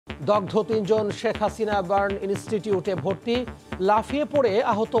দগ্ধ ৩ জন, শেখ হাসিনা বার্ন ইনস্টিটিউটে ভর্তি। লাফিয়ে পড়ে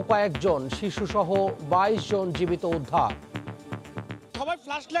আহত কয়েকজন, শিশুসহ ২২ জন জীবিত উদ্ধার। সবাই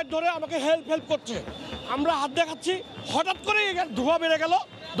ফ্ল্যাশ লাইট ধরে আমাকে হেল্প করছে, আমরা হাত দেখাচ্ছি, হঠাৎ করে ধোঁয়া বেড়ে গেল,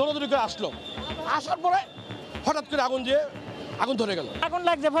 দৌড়াদৌড়ি করে আসলো, আসার পরে হঠাৎ করে আগুন ধরে গেল। আগুন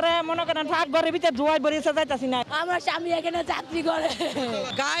লাগছে পরে মনে করেন ফাঁক ঘরের ভিতরে ধোঁয়ায় বেরিয়েছে যাইতাছি না। আমার স্বামী এখানে চাকরি করে,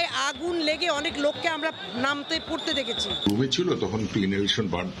 গায়ে আগুন লেগে অনেক লোককে আমরা নামতে পড়তে দেখেছি। রুমে ছিল তখন একটু ইনহেলেশন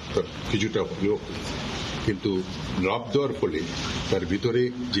বার্ন কিছুটা হলেও, কিন্তু লাভ দেওয়ার ফলে তার ভিতরে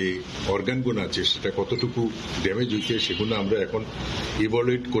যে অর্গানগুলো আছে সেটা কতটুকু ড্যামেজ হয়েছে সেগুলো আমরা এখন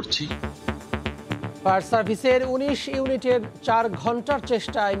ইভালুয়েট করছি। ফায়ার সার্ভিসের ১৯ ইউনিটের ৪ ঘন্টার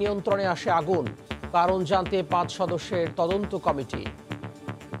চেষ্টায় নিয়ন্ত্রণে আসে আগুন। কারণ জানতে ৫ সদস্যের তদন্ত কমিটি।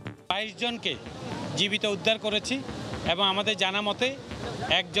 ২২ জনকে জীবিত উদ্ধার করেছি এবং আমাদের জানা মতে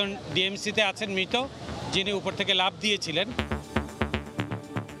একজন ডিএমসিতে আছেন মৃত, যিনি উপর থেকে লাফ দিয়েছিলেন।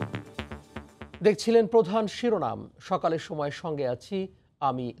 দেখছিলেন প্রধান শিরোনাম। সকালের সময় সঙ্গে আছি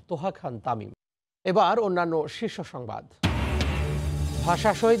আমি তোহা খান তামিম। এবার অন্যান্য শীর্ষ সংবাদ।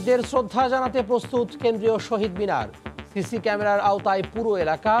 ভাষা শহীদদের শ্রদ্ধা জানাতে প্রস্তুত কেন্দ্রীয় শহীদ মিনার। সিসি ক্যামেরার আওতায় পুরো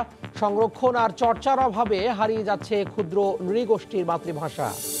এলাকা। সংরক্ষণ আর চর্চার অভাবে হারিয়ে যাচ্ছে ক্ষুদ্র নৃগোষ্ঠীর মাতৃভাষা।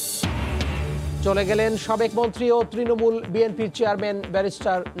 চলে গেলেন সাবেক মন্ত্রী ও তৃণমূল বিএনপির চেয়ারম্যান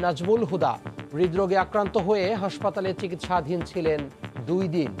ব্যারিস্টার নাজমুল হুদা। হৃদরোগে আক্রান্ত হয়ে হাসপাতালে চিকিৎসাধীন ছিলেন 2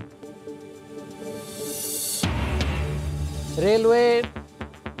 দিন। রেলওয়ে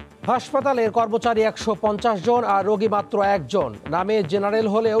হাসপাতালের কর্মচারী ১৫০ জন আর রোগী মাত্র 1 জন। নামে জেনারেল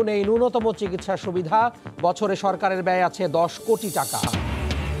হলেও নেই ন্যূনতম চিকিৎসা সুবিধা। বছরে সরকারের ব্যয় আছে 10 কোটি টাকা।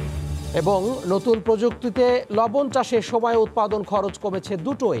 এবং নতুন প্রযুক্তিতে লবণ চাষে সময় উৎপাদন খরচ কমেছে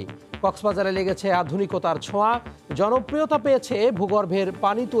দুটোই। কক্সবাজারে লেগেছে আধুনিকতার ছোঁয়া। জনপ্রিয়তা পেয়েছে ভূগর্ভের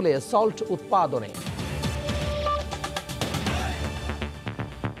পানি তুলে সল্ট উৎপাদনে।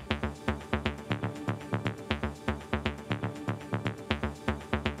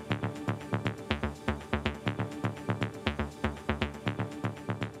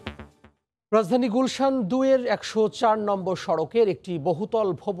 রাজধানী গুলশান 2-এর 104 নম্বর সড়কের একটি বহুতল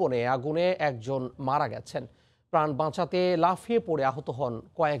ভবনে আগুনে একজন মারা গেছেন। প্রাণ বাঁচাতে লাফিয়ে পড়ে আহত হন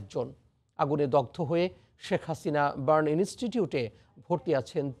কয়েকজন। আগুনে দগ্ধ হয়ে শেখ হাসিনা বার্ন ইনস্টিটিউটে ভর্তি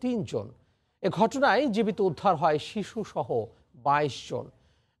আছেন 3 জন। এ ঘটনায় জীবিত উদ্ধার হয় শিশুসহ 22 জন।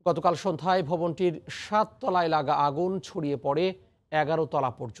 গতকাল সন্ধ্যায় ভবনটির 7 তলায় লাগা আগুন ছড়িয়ে পড়ে 11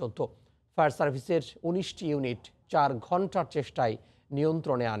 তলা পর্যন্ত। ফায়ার সার্ভিসের 19টি ইউনিট 4 ঘন্টার চেষ্টায়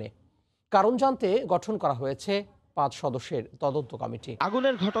নিয়ন্ত্রণে আনে। কারণ জানতে গঠন করা হয়েছে 5 সদস্যের তদন্ত কমিটি।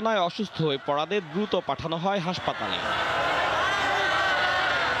 আগুনের ঘটনায় অসুস্থ হয়ে পড়াদের দ্রুত পাঠানো হয় হাসপাতালে।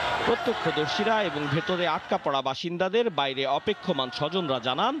 প্রত্যক্ষদর্শীরা এবং ভেতরে আটকা পড়া বাসিন্দাদের বাইরে অপেক্ষমান স্বজনরা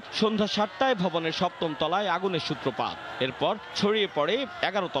জানান, সন্ধ্যা 7টায় ভবনের 7ম তলায় আগুনের সূত্রপাত। এরপর ছড়িয়ে পড়ে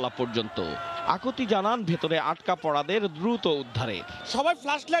 11 তলা পর্যন্ত। আকুতি জানান, ভেতরে আটকা পড়াদের দ্রুত উদ্ধারে। সবাই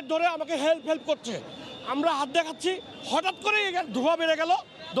ফ্ল্যাশ লাইট ধরে আমাকে হেল্প করছে, আমরা হাত দেখাচ্ছি, হঠাৎ করে ধোঁয়া বেড়ে গেল,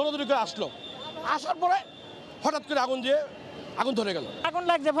 দৌড়াদৌড়ি করে আসলো, আসার পরে হঠাৎ করে আগুন ধরে গেল। আগুন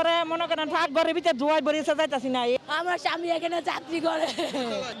লাগছে পরে মনে করেন ফাঁক ঘরের ভিতরে ধোঁয়ায় বেরিয়েছে যাইতাছি না। আমার স্বামী এখানে চাকরি করে,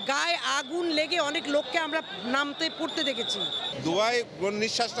 গায়ে আগুন লেগে অনেক লোককে আমরা নামতে পড়তে দেখেছি। ধোঁয়ায়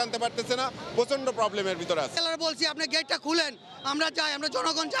নিঃশ্বাস টানতে পারতেছে না, প্রচন্ড প্রবলেমের ভিতরে আছে। বলছি আপনি গেটটা খুলেন, আমরা যাই, আমরা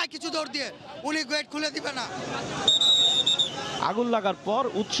জনগণ যাই কিছু দৌড় দিয়ে, উনি গেট খুলে দিবে না। আগুন লাগার পর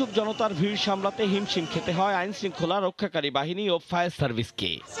উৎসুক জনতার ভিড় সামলাতে হিমশিম খেতে হয় আইন শৃঙ্খলা রক্ষাকারী বাহিনী ও ফায়ার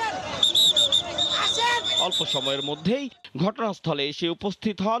সার্ভিসকে। অল্প সময়ের মধ্যেই ঘটনাস্থলে এসে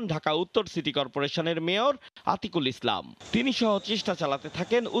উপস্থিত হন ঢাকা উত্তর সিটি কর্পোরেশনের মেয়র আতিকুল ইসলাম। তিনি সহ চেষ্টা চালাতে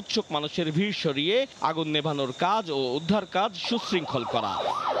থাকেন উৎসুক মানুষের ভিড় সরিয়ে আগুন নেভানোর কাজ ও উদ্ধার কাজ সুশৃঙ্খল করা।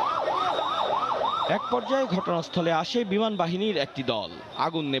 এক পর্যায়ে ঘটনাস্থলে আসে বিমান বাহিনীর একটি দল।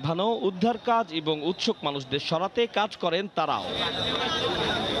 আগুন নেভানো, উদ্ধার কাজ এবং উৎসুক মানুষদের সরাতে কাজ করেন তারাও।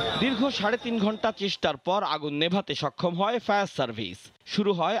 দীর্ঘ 3.5 ঘন্টা চেষ্টার পর আগুন নেভাতে সক্ষম হয় ফায়ার সার্ভিস।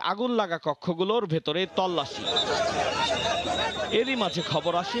 শুরু হয় আগুন লাগা কক্ষগুলোর ভেতরে তল্লাশি। এরই মাঝে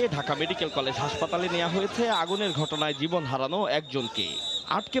খবর আসে ঢাকা মেডিকেল কলেজ হাসপাতালে নেওয়া হয়েছে আগুনের ঘটনায় জীবন হারানো একজনকে।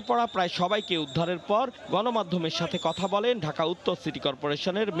 আটকে পড়া প্রায় সবাইকে উদ্ধারের পর গণমাধ্যমের সাথে কথা বলেন ঢাকা উত্তর সিটি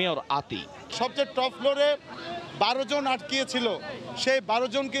কর্পোরেশনের মেয়র আতি। সবচেয়ে টপ ফ্লোরে 12 জন আটকিয়েছিল, সেই 12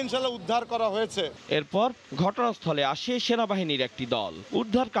 জনকে ইনশাআল্লাহ উদ্ধার করা হয়েছে। এরপর ঘটনাস্থলে আসে সেনাবাহিনীর একটি দল।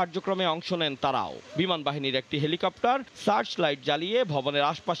 উদ্ধার কার্যক্রমে অংশ নেন তারাও। বিমান বাহিনীর একটি হেলিকপ্টার সার্চ লাইট জ্বালিয়ে ভবনের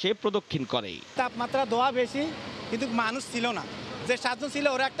আশপাশে প্রদক্ষিণ করে। তাপমাত্রা ধোয়া বেশি, কিন্তু মানুষ ছিল না। যে 7 জন ছিল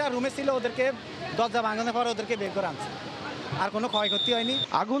ওরা একটা রুমে ছিল, ওদেরকে দরজা ভাঙানোর পর ওদেরকে বের করে আনছে, আর কোনো ক্ষয়ক্ষতি হয়নি।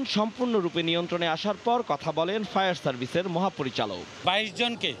 আগুন সম্পূর্ণরূপে নিয়ন্ত্রণে আসার পর কথা বলেন ফায়ার সার্ভিসের মহাপরিচালক। 22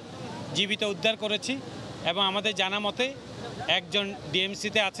 জনকে জীবিত উদ্ধার করেছি এবং আমাদের জানা মতে একজন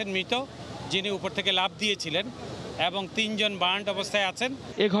ডিএমসিতে আছেন মৃত, যিনি উপর থেকে লাফ দিয়েছিলেন, এবং 3 জন বার্ন অবস্থায় আছেন।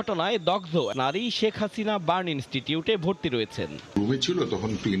 এ ঘটনায় দগ্ধ নারী শেখ হাসিনা বার্ন ইনস্টিটিউটে ভর্তি রয়েছেন। রুমে ছিল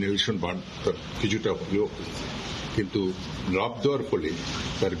তখন ইনহেলেশন বার্ন তার কিছুটা হলেও, কিন্তু লাফ দেওয়ার ফলে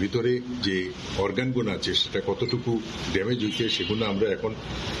তার ভিতরে যে অর্গানগুলো আছে সেটা কতটুকু ড্যামেজ হয়েছে সেগুলো আমরা এখন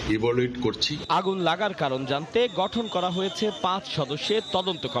ইভালুয়েট করছি। আগুন লাগার কারণ জানতে গঠন করা হয়েছে 5 সদস্যের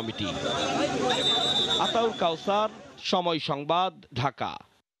তদন্ত কমিটি। আতাউর কাউসার, সময় সংবাদ, ঢাকা।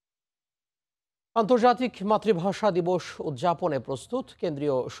 আন্তর্জাতিক মাতৃভাষা দিবস উদযাপনে প্রস্তুত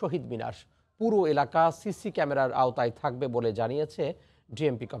কেন্দ্রীয় শহীদ মিনার। পুরো এলাকা সিসি ক্যামেরার আওতায় থাকবে বলে জানিয়েছে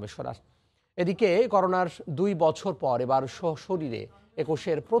ডিএমপি কমিশনার। এদিকে করোনার 2 বছর পর এবার সশরীরে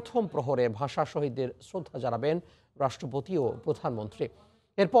 21-এর প্রথম প্রহরে ভাষা শহীদদের শ্রদ্ধা জানাবেন রাষ্ট্রপতি ও প্রধানমন্ত্রী।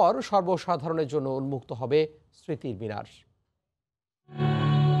 এরপর সর্বসাধারণের জন্য উন্মুক্ত হবে স্মৃতির মিনার।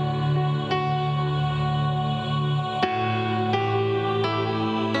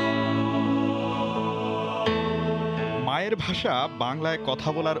 মায়ের ভাষা বাংলায় কথা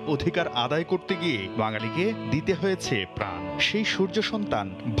বলার অধিকার আদায় করতে গিয়ে বাঙালিকে দিতে হয়েছে প্রাণ। সেই সূর্য সন্তান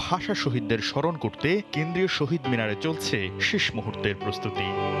ভাষা শহীদদের স্মরণ করতে কেন্দ্রীয় শহীদ মিনারে চলছে শেষ মুহূর্তের প্রস্তুতি।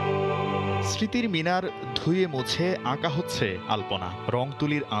 স্মৃতির মিনার ধুয়ে মুছে আঁকা হচ্ছে আলপনা, রং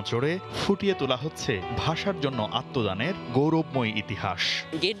তুলির আঁচড়ে ফুটিয়ে তোলা হচ্ছে ভাষার জন্য আত্মদানের গৌরবময় ইতিহাস।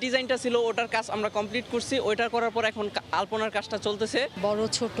 গেট ডিজাইনটা ছিল, ওটার কাজ আমরা কমপ্লিট করছি। ওইটা করার পর এখন আলপনার কাজটা চলতেছে। বড়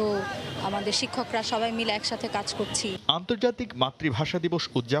ছোট আমাদের শিক্ষকরা সবাই মিলে একসাথে কাজ করছি। আন্তর্জাতিক মাতৃভাষা দিবস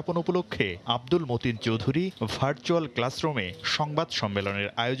উদযাপন উপলক্ষে আব্দুল মতিন চৌধুরী ভার্চুয়াল ক্লাসরুমে সংবাদ সম্মেলনের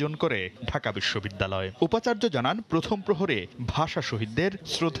আয়োজন করে ঢাকা বিশ্ববিদ্যালয়। উপাচার্য জানান, প্রথম প্রহরে ভাষা শহীদদের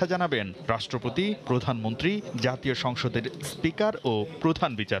শ্রদ্ধা জানাবেন রাষ্ট্রপতি, প্রধানমন্ত্রী, জাতীয় সংসদের স্পিকার ও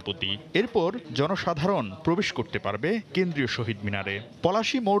প্রধান বিচারপতি। এরপর জনসাধারণ প্রবেশ করতে পারবে কেন্দ্রীয় শহীদ মিনারে।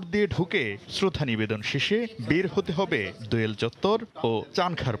 পলাশী মোড় দিয়ে ঢুকে শ্রদ্ধা নিবেদন শেষে বের হতে হবে দোয়েল চত্বর ও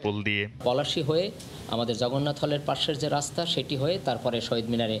চানখারপোল দিয়ে। পলাশী হয়ে আমাদের জগন্নাথ হলের পাশের যে রাস্তা সেটি হয়ে তারপরে শহীদ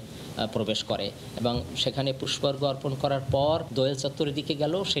মিনারে প্রবেশ করে এবং সেখানে পুষ্পার্ঘ্য অর্পণ করার পর দোয়েল চত্বরের দিকে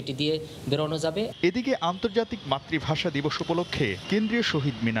গেল সেটি দিয়ে বেরোনো যাবে। এদিকে আন্তর্জাতিক মাতৃভাষা দিবস উপলক্ষে কেন্দ্রীয়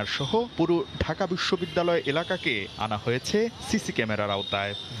শহীদ মিনার সহ পুরো ঢাকা বিশ্ববিদ্যালয় এলাকাকে আনা হয়েছে সিসি ক্যামেরার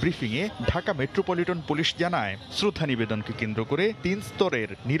আওতায়। ব্রিফিংয়ে ঢাকা মেট্রোপলিটন পুলিশ জানায়, শ্রদ্ধা নিবেদনকে কেন্দ্র করে 3 স্তরের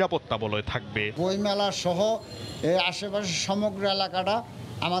নিরাপত্তা বলয় থাকবে। বইমেলা সহ এই আশেপাশের সমগ্র এলাকাটা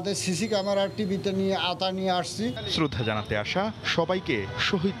আমাদের সিসি ক্যামেরার টিভিতে নিয়ে আওতায় নিয়ে আসছি। শ্রদ্ধা জানাতে আসা সবাইকে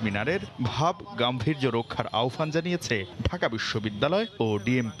শহীদ মিনারের ভাব গাম্ভীর্য রক্ষার আহ্বান জানিয়েছে ঢাকা বিশ্ববিদ্যালয় ও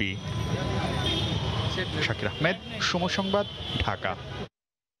ডিএমপি। শাকির আহমেদ, সময় সংবাদ, ঢাকা।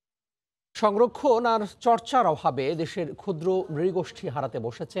 সংরক্ষণ আর চর্চার অভাবে দেশের ক্ষুদ্র নৃগোষ্ঠী হারাতে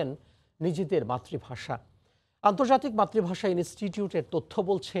বসেছেন নিজেদের মাতৃভাষা। আন্তর্জাতিক মাতৃভাষা ইনস্টিটিউটের তথ্য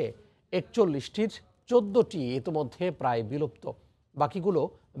বলছে 41টির 14টি ইতিমধ্যে প্রায় বিলুপ্ত, বাকিগুলো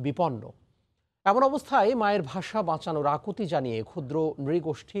বিপন্ন। এমন অবস্থায় মায়ের ভাষা বাঁচানোর আকুতি জানিয়ে ক্ষুদ্র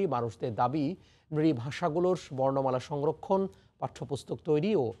নৃগোষ্ঠী মানুষদের দাবি নৃভাষাগুলোর বর্ণমালা সংরক্ষণ, পাঠ্যপুস্তক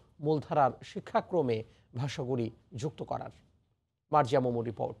তৈরি ও মূলধারার শিক্ষাক্রমে ভাষাগুলি যুক্ত করার। মার্জিয়া মোমো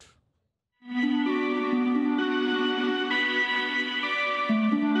রিপোর্ট।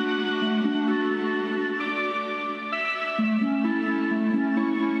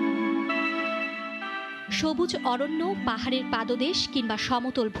 সবুজ অরণ্য, পাহাড়ের পাদদেশ কিংবা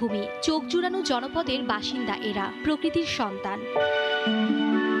সমতল ভূমি, চোখ জুড়ানো জনপদের বাসিন্দা এরা, প্রকৃতির সন্তান।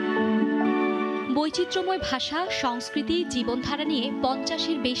 বৈচিত্র্যময় ভাষা, সংস্কৃতি, জীবনধারা নিয়ে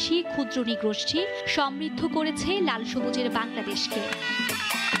 50-এর বেশি ক্ষুদ্র নৃগোষ্ঠী সমৃদ্ধ করেছে লাল সবুজের বাংলাদেশকে।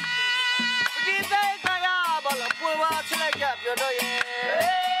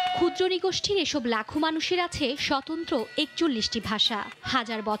 ক্ষুদ্র নৃগোষ্ঠীর এসব লাখো মানুষের আছে স্বতন্ত্র 41টি ভাষা।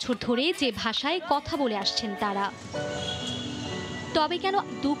 হাজার বছর ধরে যে ভাষায় কথা বলে আসছেন তারা। তবে কেন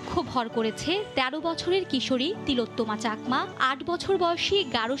দুঃখ ভর করেছে 13 বছরের কিশোরী তিলোত্তমা চাকমা, 8 বছর বয়সী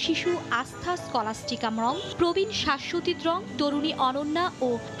গারো শিশু আস্থা স্কলাস্টিকা রং, প্রবীণ শাশ্বতী রং, তরুণী অনন্যা ও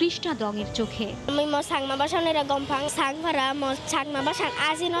কৃষ্ণা রঙের চোখে।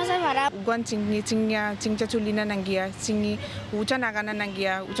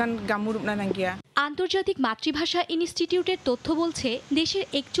 আন্তর্জাতিক মাতৃভাষা ইনস্টিটিউটের তথ্য বলছে, দেশের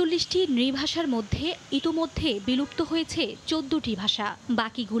 41টি নৃভাষার মধ্যে ইতোমধ্যে বিলুপ্ত হয়েছে 14টি ভাষা,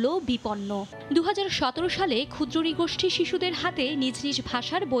 বাকিগুলো বিপন্ন। 2017 সালে ক্ষুদ্র নৃগোষ্ঠী শিশুদের হাতে নিজ নিজ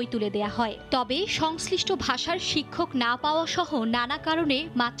ভাষার বই তুলে দেয়া হয়। তবে সংশ্লিষ্ট ভাষার শিক্ষক না পাওয়া সহ নানা কারণে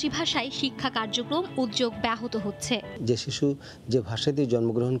মাতৃভাষায় শিক্ষা কার্যক্রম উদ্যোগ ব্যাহত হচ্ছে। যে শিশু যে ভাষায় দিয়ে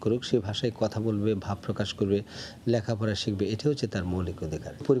জন্মগ্রহণ করুক সেই ভাষায় কথা বলবে, ভাব প্রকাশ করবে, লেখাপড়া শিখবে, এটা হচ্ছে তার মৌলিক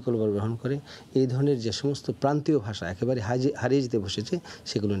অধিকার। পরিকল্পনা গ্রহণ করে এই ধরনের যে সমস্ত প্রান্তীয় ভাষা একেবারে হারিয়ে যেতে বসেছে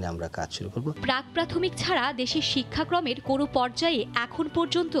সেগুলো নিয়ে আমরা কাজ শুরু করব। প্রাক প্রাথমিক ছাড়া দেশের শিক্ষাক্রমের কোনো পর্যায়ে এখন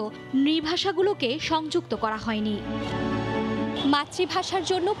পর্যন্ত নৃভাষাগুলোকে সংযুক্ত করা হয়নি। মাতৃভাষার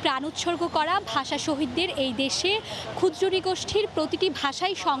জন্য প্রাণ উৎসর্গ করা ভাষা শহীদদের এই দেশে ক্ষুদ্র নৃগোষ্ঠীর প্রতিটি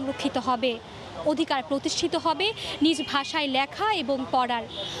ভাষাই সংরক্ষিত হবে, অধিকার প্রতিষ্ঠিত হবে নিজ ভাষায় লেখা এবং পড়ার।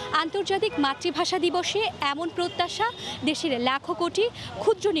 আন্তর্জাতিক মাতৃভাষা দিবসে এমন প্রত্যাশা দেশের লাখো কোটি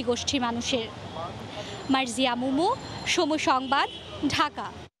ক্ষুদ্র নৃগোষ্ঠী মানুষের। মার্জিয়া মুমু, সময় সংবাদ, ঢাকা।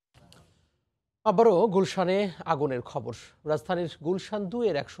 আবারও গুলশানে আগুনের খবর। রাজধানীর গুলশান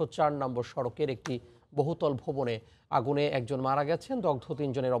 2-এর 104 নম্বর সড়কের একটি বহুতল ভবনে আগুনে একজন মারা গেছেন, দগ্ধ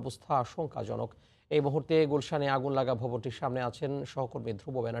 3 জনের অবস্থা আশঙ্কাজনক। এই মুহূর্তে গুলশানে আগুন লাগা ভবনটির সামনে আছেন সহকর্মী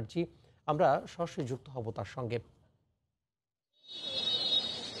ধ্রুব ব্যানার্জি। আমরা সরাসরি যুক্ত হব তার সঙ্গে।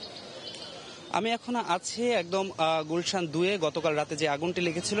 আমি এখন আছি একদম গুলশান 2-এ গতকাল রাতে যে আগুনটি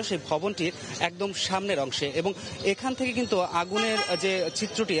লেগেছিল সেই ভবনটির একদম সামনের অংশে, এবং এখান থেকে কিন্তু আগুনের যে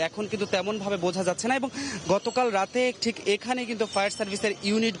চিত্রটি এখন কিন্তু তেমনভাবে বোঝা যাচ্ছে না। এবং গতকাল রাতে ঠিক এখানে কিন্তু ফায়ার সার্ভিসের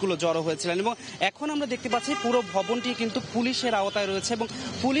ইউনিটগুলো জড়ো হয়েছিলেন, এবং এখন আমরা দেখতে পাচ্ছি পুরো ভবনটি কিন্তু পুলিশের আওতায় রয়েছে, এবং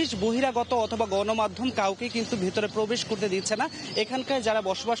পুলিশ বহিরাগত অথবা গণমাধ্যম কাউকে কিন্তু ভেতরে প্রবেশ করতে দিচ্ছে না এখানকার যারা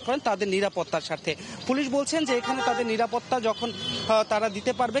বসবাস করেন তাদের নিরাপত্তার স্বার্থে। পুলিশ বলছেন যে এখানে তাদের নিরাপত্তা যখন তারা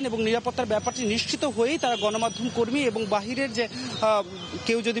দিতে পারবেন এবং নিরাপত্তার ব্যাপারটি নিশ্চিত হয়েই তারা গণমাধ্যম কর্মী এবং বাহিরের যে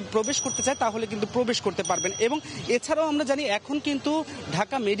কেউ যদি প্রবেশ করতে চায় তাহলে কিন্তু প্রবেশ করতে পারবেন। এবং এছাড়াও আমরা জানি এখন কিন্তু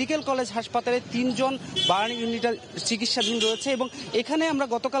ঢাকা মেডিকেল কলেজ হাসপাতালে 3 জন বার্ন ইউনিটের চিকিৎসাধীন রয়েছে, এবং এখানে আমরা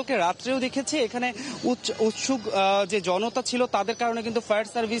গতকালকে রাত্রেও দেখেছি এখানে উৎসুক যে জনতা ছিল তাদের কারণে কিন্তু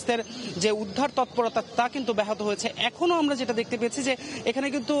ফায়ার সার্ভিসের যে উদ্ধার তৎপরতা তা কিন্তু ব্যাহত হয়েছে। এখনও আমরা যেটা দেখতে পেয়েছি যে এখানে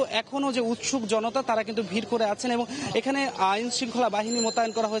কিন্তু এখনও যে উৎসুক জনতা তারা কিন্তু ভিড় করে আছেন, এবং এখানে আইন শৃঙ্খলা বাহিনী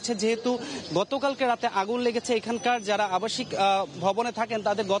মোতায়েন করা হয়েছে। যেহেতু গতকালকে রাতে আগুন লেগেছে, এখানকার যারা আবাসিক ভবনে থাকেন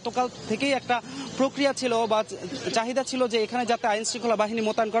তাদের গতকাল থেকেই একটা প্রক্রিয়া ছিল বা চাহিদা ছিল যে এখানে যাতে আইন শৃঙ্খলা বাহিনী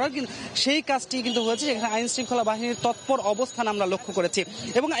মোতায়েন করা, সেই কাজটি কিন্তু হয়েছে। এখানে আইন শৃঙ্খলা বাহিনীর তৎপর অবস্থান আমরা লক্ষ্য করেছি।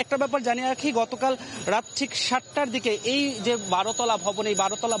 এবং একটা ব্যাপার জানিয়ে রাখি, গতকাল রাত ঠিক 7টার দিকে এই যে 12তলা ভবন, এই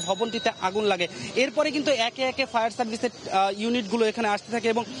 12তলা ভবনটিতে আগুন লাগে। এরপরে কিন্তু একে একে ফায়ার সার্ভিসের ইউনিটগুলো এখানে আসতে থাকে,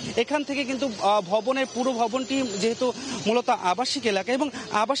 এবং এখান থেকে কিন্তু ভবনের পুরো ভবনটি যেহেতু মূলত আবাসিক এলাকা, এবং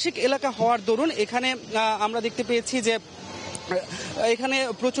আবাসিক এলাকা হওয়ার দরুন এখানে আমরা দেখতে পেয়েছি যে এখানে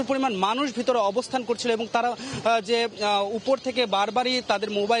প্রচুর পরিমাণ মানুষ ভিতরে অবস্থান করছিল, এবং তারা যে উপর থেকে বারবারই তাদের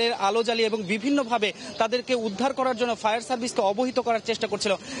মোবাইলের আলো জ্বালিয়ে এবং বিভিন্নভাবে তাদেরকে উদ্ধার করার জন্য ফায়ার সার্ভিসকে অবহিত করার চেষ্টা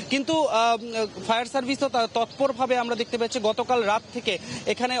করছিল। কিন্তু ফায়ার সার্ভিসও তৎপরভাবে আমরা দেখতে পেয়েছি গতকাল রাত থেকে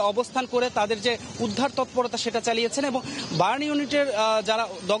এখানে অবস্থান করে তাদের যে উদ্ধার তৎপরতা সেটা চালিয়েছেন, এবং বার্ন ইউনিটের যারা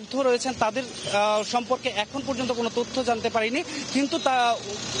দগ্ধ রয়েছেন তাদের সম্পর্কে এখন পর্যন্ত কোনো তথ্য জানতে পারিনি, কিন্তু তা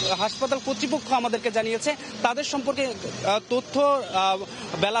হাসপাতাল কর্তৃপক্ষ আমাদেরকে জানিয়েছে তাদের সম্পর্কে তথ্য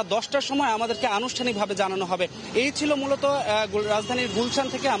বেলা 10টার সময় আমাদেরকে আনুষ্ঠানিকভাবে জানানো হবে। এই ছিল মূলত রাজধানীর গুলশান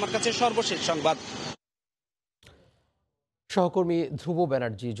থেকে আমার কাছে সর্বশেষ সংবাদ। সহকর্মী ধ্রুব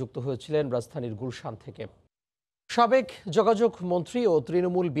ব্যানার্জি যুক্ত হয়েছিলেন রাজধানীর গুলশান থেকে। সাবেক যোগাযোগ মন্ত্রী ও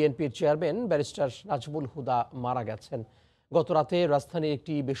তৃণমূল বিএনপির চেয়ারম্যান ব্যারিস্টার নাজমুল হুদা মারা গেছেন। গতরাতে রাজধানীর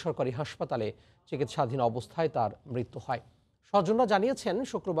একটি বেসরকারি হাসপাতালে চিকিৎসাধীন অবস্থায় তার মৃত্যু হয়। স্বজনরা জানিয়েছেন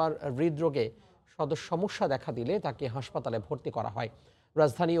শুক্রবার হৃদরোগে সমস্যা দেখা দিলে তাকে হাসপাতালে ভর্তি করা হয়।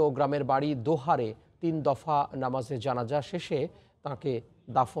 রাজধানী ও গ্রামের বাড়ি দোহারে 3 দফা নামাজে জানাজা শেষে তাকে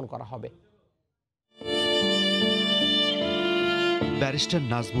দাফন করা হবে। ব্যারিস্টার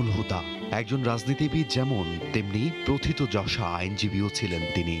নাজমুল হুদা একজন রাজনীতিবিদ যেমন তেমনি প্রথিতযশা আইনজীবীও ছিলেন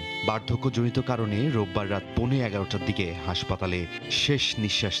তিনি। বার্ধক্যজনিত কারণে রোববার রাত 11:15টার দিকে হাসপাতালে শেষ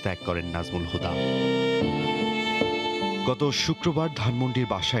নিঃশ্বাস ত্যাগ করেন নাজমুল হুদা। গত শুক্রবার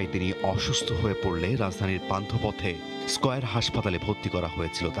ধানমন্ডির বাসায় তিনি অসুস্থ হয়ে পড়লে রাজধানীর পান্থপথে স্কয়ার হাসপাতালে ভর্তি করা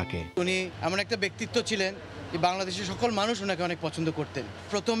হয়েছিল তাকে। উনি এমন একটা ব্যক্তিত্ব ছিলেন, বাংলাদেশের সকল মানুষ ওনাকে অনেক পছন্দ করতেন।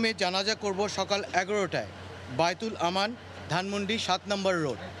 প্রথমে জানাজা করব সকাল 11টায় বায়তুল আমান, ধানমন্ডি 7 নম্বর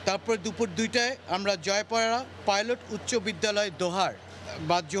রোড। তারপর দুপুর 2টায় আমরা জয়পাড়া পাইলট উচ্চ বিদ্যালয় দোহার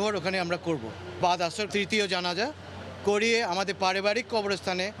বাদ জোহর ওখানে আমরা করব। বাদ আসর তৃতীয় জানাজা করিয়ে আমাদের পারিবারিক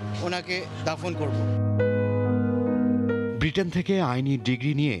কবরস্থানে ওনাকে দাফন করব। ব্রিটেন থেকে আইনি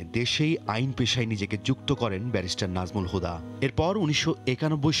ডিগ্রি নিয়ে দেশেই আইন পেশায় নিজেকে যুক্ত করেন ব্যারিস্টার নাজমুল হুদা। এরপর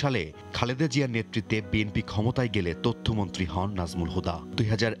 1991 সালে খালেদা জিয়ার নেতৃত্বে বিএনপি ক্ষমতায় গেলে তথ্যমন্ত্রী হন নাজমুল হুদা।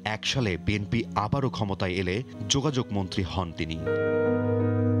 2001 সালে বিএনপি আবারও ক্ষমতায় এলে যোগাযোগ মন্ত্রী হন তিনি।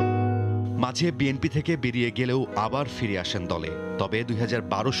 মাঝে বিএনপি থেকে বেরিয়ে গেলেও আবার ফিরে আসেন দলে। তবে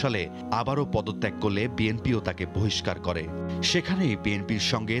 2012 সালে আবারও পদত্যাগ করলে বিএনপিও তাকে বহিষ্কার করে। সেখানেই বিএনপির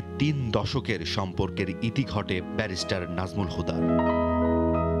সঙ্গে 3 দশকের সম্পর্কের ইতি ঘটে ব্যারিস্টার নাজমুল হুদার।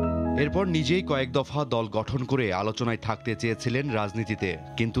 এরপর নিজেই কয়েক দফা দল গঠন করে আলোচনায় থাকতে চেয়েছিলেন রাজনীতিতে,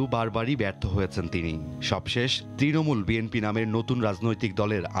 কিন্তু বারবারই ব্যর্থ হয়েছেন তিনি। সবশেষ তৃণমূল বিএনপি নামের নতুন রাজনৈতিক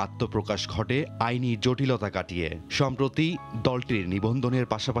দলের আত্মপ্রকাশ ঘটে আইনি জটিলতা কাটিয়ে। সম্প্রতি দলটির নিবন্ধনের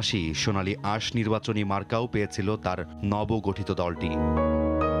পাশাপাশি সোনালী আঁশ নির্বাচনী মার্কাও পেয়েছিল তার নবগঠিত দলটি।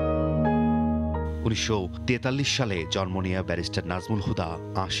 1943 সালে জন্ম নেয়া ব্যারিস্টার নাজমুল হুদা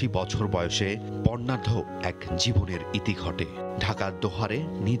 80 বছর বয়সে বর্ণাঢ্য এক জীবনের ইতি ঘটে। ঢাকার দোহারে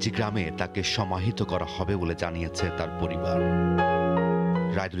নিজ গ্রামে তাকে সমাহিত করা হবে বলে জানিয়েছে তার পরিবার।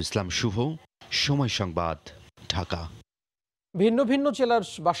 রায়দুল ইসলাম শুভ, সময় সংবাদ, ঢাকা। ভিন্ন ভিন্ন জেলার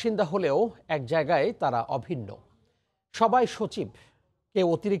বাসিন্দা হলেও এক জায়গায় তারা অভিন্ন। সবাই সচিব, কেউ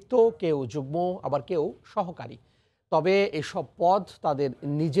অতিরিক্ত, কেউ যুগ্ম, আবার কেউ সহকারী। তবে এসব পদ তাদের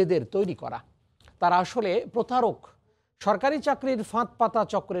নিজেদের তৈরি করা। তারা আসলে প্রতারক। সরকারি চাকরির ফাঁদ পাতা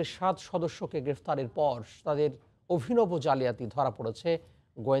চক্রের 7 সদস্যকে গ্রেফতারের পর তাদের অভিনব জালিয়াতি ধরা পড়েছে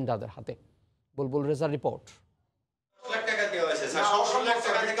গোয়েন্দাদের হাতে। বুলবুল রেজার রিপোর্ট।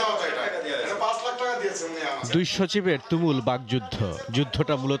 দুই সচিবের তুমুল বাকযুদ্ধ।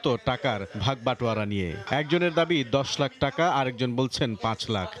 যুদ্ধটা মূলত টাকার ভাগ বাটোয়ারা নিয়ে। একজনের দাবি 10 লাখ টাকা, আরেকজন বলছেন 5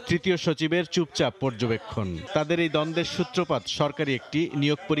 লাখ। তৃতীয় সচিবের চুপচাপ পর্যবেক্ষণ। তাদের এই দ্বন্দ্বের সূত্রপাত সরকারি একটি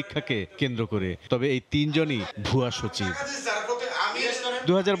নিয়োগ পরীক্ষাকে কেন্দ্র করে। তবে এই 3 জনই ভুয়া সচিব।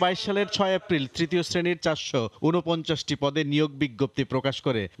 2022 সালের 6 এপ্রিল তৃতীয় শ্রেণীর 449টি পদে নিয়োগ বিজ্ঞপ্তি প্রকাশ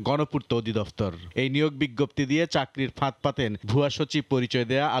করে গণপূর্ত অধিদপ্তর। এই নিয়োগ বিজ্ঞপ্তি দিয়ে চাকরির ফাঁদ পাতেন ভুয়া সচিব পরিচয়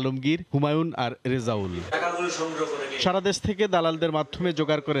দেয়া আলমগীর, হুমায়ুন আর রেজাউল। সারা দেশ থেকে দালালদের মাধ্যমে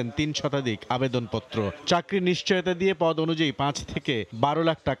জোগাড় করেন 3 শতাধিক আবেদনপত্র। চাকরির নিশ্চয়তা দিয়ে পদ অনুযায়ী 5 থেকে 12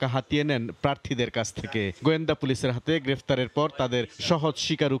 লাখ টাকা হাতিয়ে নেন প্রার্থীদের কাছ থেকে। গোয়েন্দা পুলিশের হাতে গ্রেফতারের পর তাদের সহজ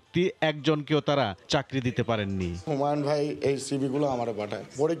স্বীকারোক্তি, একজনকেও তারা চাকরি দিতে পারেননি। হুমায়ুন ভাই এই সিভিগুলো আমার পাঠায়।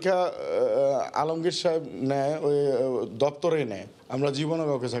 পরীক্ষা আলমগীর সাহেব নেয়, ওই দপ্তরে নেয়। আমরা জীবনে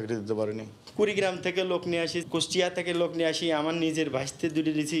কাউকে চাকরি দিতে পারিনি। কুড়িগ্রাম থেকে লোক নিয়ে আসি, কুষ্টিয়া থেকে লোক নিয়ে আসি। আমার নিজের ভাইস্তে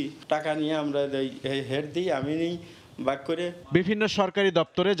দুটি দিছি, টাকা নিয়ে আমরা হেড দিই, আমি নেই বাক করে। বিভিন্ন সরকারি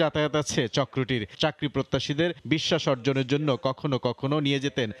দপ্তরে যাতায়াত আছে চক্রটির। চাকরি প্রত্যাশীদের বিশ্বাস অর্জনের জন্য কখনো কখনো নিয়ে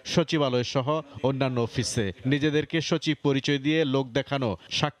যেতেন সচিবালয় সহ অন্যান্য অফিসে। নিজেদেরকে সচিব পরিচয় দিয়ে লোক দেখানো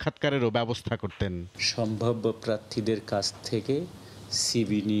সাক্ষাৎকারেরও ব্যবস্থা করতেন। সম্ভাব্য প্রার্থীদের কাছ থেকে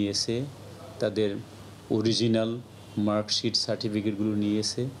সিভি নিয়ে এসে তাদের অরিজিনাল মার্কশিট সার্টিফিকেটগুলো নিয়ে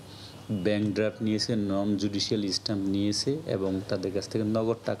এসে, ব্যাংক ড্রাফট নিয়েছে, নন জুডিশিয়াল স্ট্যাম্প নিয়েছে এবং তাদের কাছ থেকে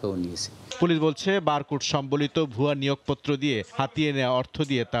নগদ টাকাও নিয়েছে। পুলিশ বলছে বারকোড সম্বলিত ভুয়া নিয়োগপত্র দিয়ে হাতিয়ে নেওয়া অর্থ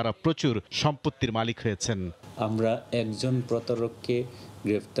দিয়ে তারা প্রচুর সম্পত্তির মালিক হয়েছেন। আমরা একজন প্রতারককে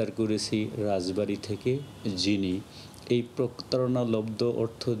গ্রেফতার করেছি রাজবাড়ী থেকে, যিনি এই প্রতারণালব্ধ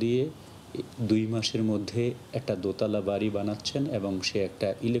অর্থ দিয়ে 2 মাসের মধ্যে একটা দোতলা বাড়ি বানাচ্ছেন এবং সে একটা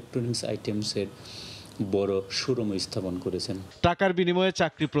ইলেকট্রনিক্স আইটেমসের বড় শোরুম স্থাপন করেছেন। টাকার বিনিময়ে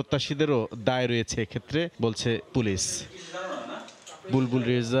চাকরি প্রত্যাশীদেরও দায় রয়েছে এক্ষেত্রে, বলছে পুলিশ। বুলবুল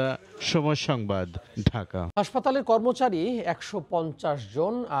রেজা, সময় সংবাদ, ঢাকা। হাসপাতালের কর্মচারী 150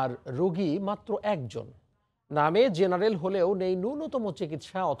 জন আর রোগী মাত্র 1 জন। নামে জেনারেল হলেও নেই ন্যূনতম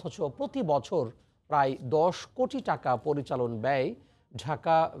চিকিৎসা, অথচ প্রতি বছর প্রায় 10 কোটি টাকা পরিচালন ব্যয়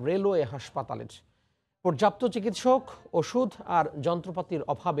ঢাকা রেলওয়ে হাসপাতালের। পর্যাপ্ত চিকিৎসক, ওষুধ আর যন্ত্রপাতির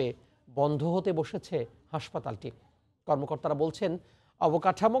অভাবে বন্ধ হতে বসেছে হাসপাতালটি। কর্মকর্তারা বলছেন,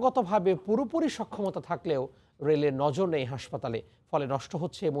 অবকাঠামোগতভাবে পুরোপুরি সক্ষমতা থাকলেও রেলের নজর নেই হাসপাতালে, ফলে নষ্ট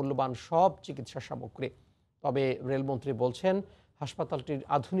হচ্ছে মূল্যবান সব চিকিৎসা সামগ্রী। তবে রেলমন্ত্রী বলছেন, হাসপাতালটির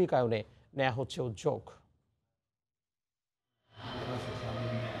আধুনিকায়নে নেওয়া হচ্ছে উদ্যোগ।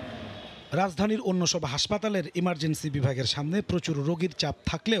 রাজধানীর অন্য সব হাসপাতালের ইমার্জেন্সি বিভাগের সামনে প্রচুর রোগীর চাপ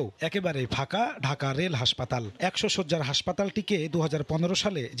থাকলেও একেবারে ফাঁকা ঢাকা রেল হাসপাতাল। 100 শয্যার হাসপাতালটিকে 2015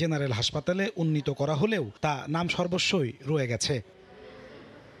 সালে জেনারেল হাসপাতালে উন্নীত করা হলেও তা নাম সর্বস্বই রয়ে গেছে।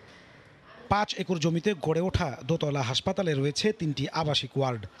 5 একর জমিতে গড়ে ওঠা দোতলা হাসপাতালে রয়েছে 3টি আবাসিক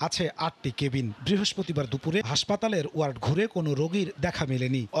ওয়ার্ড, আছে 8টি কেবিন। বৃহস্পতিবার দুপুরে হাসপাতালের ওয়ার্ড ঘুরে কোনো রোগীর দেখা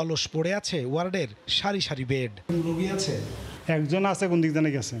মেলেনি। অলস পড়ে আছে ওয়ার্ডের সারি সারি বেড। রোগী আছে? একজন আছে, কোন দিক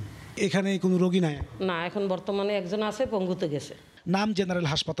জানে গেছে। এখানে কোনো রোগী নাই? না, এখন বর্তমানে একজন আছে, পঙ্গুতে গেছে। নাম জেনারেল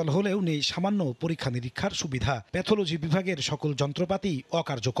হাসপাতাল হলেও নেই সামান্য পরীক্ষা নিরীক্ষার সুবিধা। প্যাথোলজি বিভাগের সকল যন্ত্রপাতি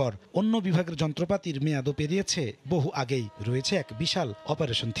অকার্যকর। অন্য বিভাগের যন্ত্রপাতির মেয়াদও পেরিয়েছে বহু আগেই। রয়েছে এক বিশাল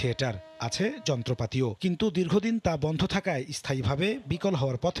অপারেশন থিয়েটার, আছে যন্ত্রপাতিও, কিন্তু দীর্ঘদিন তা বন্ধ থাকায় স্থায়ীভাবে বিকল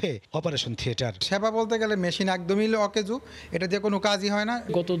হওয়ার পথে অপারেশন থিয়েটার। সেবা বলতে গেলে মেশিন একদমই অকেজু, এটা দিয়ে কোনো কাজই হয় না।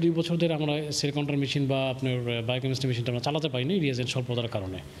 গত 2 বছর ধরে আমরা সেল কাউন্টার মেশিন বা আপনার বায়োকেমিস্ট্রি মেশিনটা আমরা চালাতে পারিনি রিয়েজেন্ট স্বল্পতার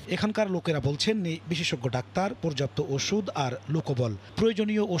কারণে। এখানকার লোকেরা বলছেন বিশেষজ্ঞ ডাক্তার, পর্যাপ্ত ওষুধ আর লোকবল।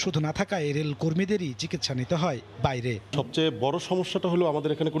 প্রয়োজনীয় ওষুধ না থাকায় রেল কর্মীদেরই চিকিৎসা নিতে হয় বাইরে। সবচেয়ে বড় সমস্যাটা হলো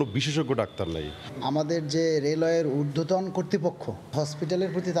আমাদের এখানে কোনো বিশেষজ্ঞ ডাক্তার নেই। আমাদের যে রেলওয়ের ঊর্ধ্বতন কর্তৃপক্ষ, হসপিটালের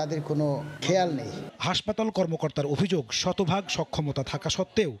প্রতি তাদের কোনো খেয়াল নেই। হাসপাতাল কর্মকর্তার অভিযোগ, শতভাগ সক্ষমতা থাকা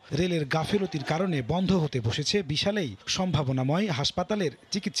সত্ত্বেও রেলের গাফিলতির কারণে বন্ধ হতে বসেছে বিশালেই সম্ভাবনাময় হাসপাতালের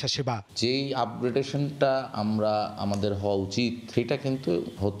চিকিৎসা সেবা। যেই আপগ্রেডেশনটা আমাদের হওয়া উচিত সেটা কিন্তু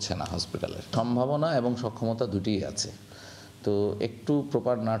হচ্ছে না। হসপিটালের সম্ভাবনা এবং সক্ষমতা দুটিই আছে, তো একটু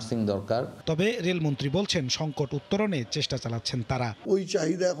প্রপার নার্সিং দরকার। তবে রেলমন্ত্রী বলছেন সংকট উত্তরণে চেষ্টা চালাচ্ছেন তারা। ওই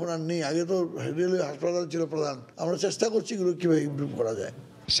চাহিদা এখন আর নেই, আগে তো রেলওয়ে হাসপাতাল ছিল প্রধান, আমরা চেষ্টা করছি এগুলো কিভাবে ইমপ্রুভ করা যায়।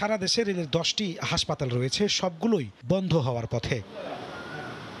 সারা দেশে রেলের 10টি হাসপাতাল রয়েছে, সবগুলোই বন্ধ হওয়ার পথে।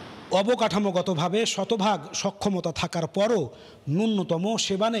 অবকাঠামোগতভাবে শতভাগ সক্ষমতা থাকার পরও ন্যূনতম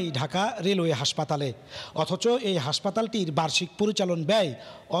সেবা নেই ঢাকা রেলওয়ে হাসপাতালে, অথচ এই হাসপাতালটির বার্ষিক পরিচালন ব্যয়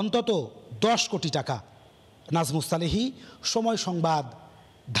অন্তত 10 কোটি টাকা। নাজমুস সালেহী, সময় সংবাদ,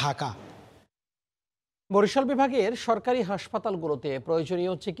 ঢাকা। বরিশাল বিভাগের সরকারি হাসপাতালগুলোতে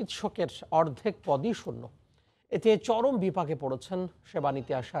প্রয়োজনীয় চিকিৎসকের অর্ধেক পদই শূন্য। এতে চরম বিপাকে পড়েছেন সেবা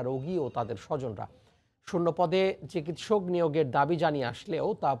নিতে আসা রোগী ও তাদের স্বজনরা। শূন্য পদে চিকিৎসক নিয়োগের দাবি জানিয়ে আসলেও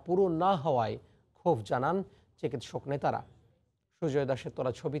তা পূরণ না হওয়ায় ক্ষোভ জানান চিকিৎসক নেতারা। সুজয় দাসের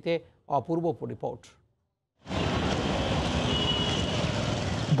তোলা ছবিতে অপূর্ব রিপোর্ট।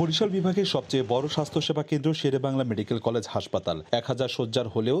 বরিশাল বিভাগের সবচেয়ে বড় স্বাস্থ্যসেবা কেন্দ্র শেরেবাংলা মেডিকেল কলেজ হাসপাতাল 1000 শয্যার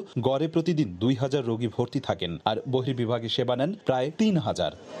হলেও গড়ে প্রতিদিন 2000 রোগী ভর্তি থাকেন, আর বহির্বিভাগে সেবা নেন প্রায়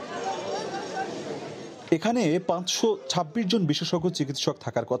 3000। এখানে 526 জন বিশেষজ্ঞ চিকিৎসক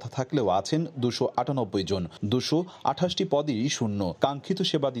থাকার কথা থাকলেও আছেন 298 জন। 228টি পদই শূন্য। কাঙ্ক্ষিত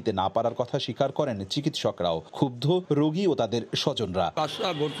সেবা দিতে না পারার কথা স্বীকার করেন চিকিৎসকরাও। ক্ষুব্ধ রোগী ও তাদের স্বজনরা।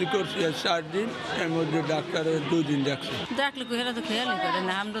 ভর্তি করছি 4 দিন, এর মধ্যে ডাক্তারের 2 দিন দেখছে। ডাকলে কইরা তো খেয়ালই করে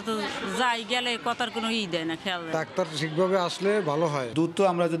না, আমরা তো যাই গেলে কথার কোনো দেয় না, খেয়াল। ডাক্তার ঠিকভাবে আসলে ভালো হয়। দ্রুত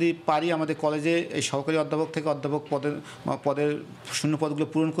আমরা যদি পারি আমাদের কলেজে এই সহকারী অধ্যাপক থেকে অধ্যাপক পদের শূন্য পদগুলো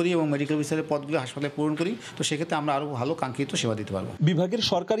পূরণ করি এবং মেডিকেল অফিসারের পদগুলো হাসপাতালে পূরণ করি, তো সেক্ষেত্রে আমরা আরো ভালো কাঙ্ক্ষিত সেবা দিতে পারবো। বিভাগের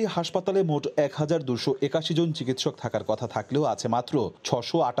সরকারি হাসপাতালে মোট 1281 জন চিকিৎসক থাকার কথা থাকলেও আছে মাত্র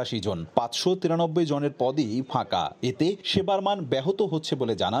 688 জন। 593 জনের পদই ফাঁকা। এতে সেবার মান ব্যাহত হচ্ছে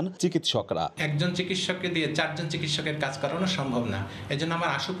বলে জানান চিকিৎসকরা। একজন চিকিৎসককে দিয়ে 4 জন চিকিৎসকের কাজ করানো সম্ভব না। এজন্য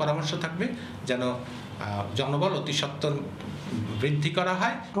আমার আশু পরামর্শ থাকবে যেন জনবল অতি সত্বর বৃদ্ধি করা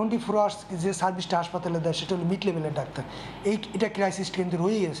হয়। 24 আওয়ার্স যে সার্ভিসটা হাসপাতালে দেয় সেটা হলো মিড লেভেলের ডাক্তার। এটা ক্রাইসিস কিন্তু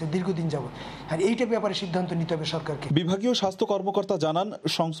রয়েই গেছে দীর্ঘদিন যাবত, আর এইটা ব্যাপারে সিদ্ধান্ত নিতে হবে সরকারকে। বিভাগীয় স্বাস্থ্য কর্মকর্তা জানান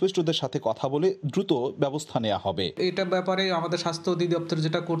সংশ্লিষ্টদের সাথে কথা বলে দ্রুত ব্যবস্থা নেওয়া হবে। এটা ব্যাপারে আমাদের স্বাস্থ্য অধিদপ্তর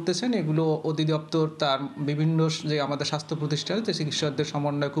যেটা করতেছেন, এগুলো অধিদপ্তর তার বিভিন্ন যে আমাদের স্বাস্থ্য প্রতিষ্ঠান যে চিকিৎসকদের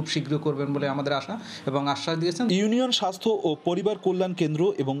সমন্বয় খুব শীঘ্র করবেন বলে আমাদের আশা এবং আশ্বাস দিয়েছেন। ইউনিয়ন স্বাস্থ্য ও পরিবার কল্যাণ কেন্দ্র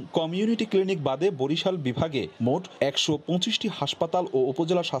এবং কমিউনিটি ক্লিনিক বাদে বরিশাল বিভাগে মোট 125টি হাসপাতাল ও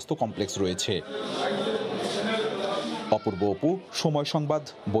উপজেলা স্বাস্থ্য কমপ্লেক্স রয়েছে। অপূর্ব অপু, সময় সংবাদ,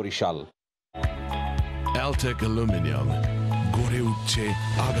 বরিশাল। অ্যালটেক অ্যালুমিনিয়াম, গড়ে উঠছে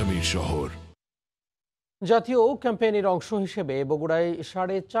আগামী শহর। জাতীয় ক্যাম্পেইনের অংশ হিসেবে বগুড়ায়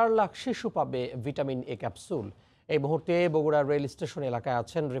 4.5 লাখ শিশু পাবে ভিটামিন এ ক্যাপসুল। এই মুহূর্তে বগুড়া রেল স্টেশন এলাকায়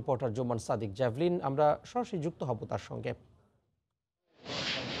আছেন রিপোর্টার জুম্মান সাদিক জ্যাভলিন। আমরা সরাসরি যুক্ত হব তার সঙ্গে।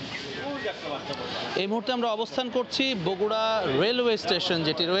 এই মুহূর্তে আমরা অবস্থান করছি বগুড়া রেলওয়ে স্টেশন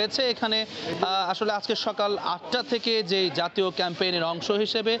যেটি রয়েছে এখানে। আসলে আজকে সকাল 8টা থেকে যে জাতীয় ক্যাম্পেইনের অংশ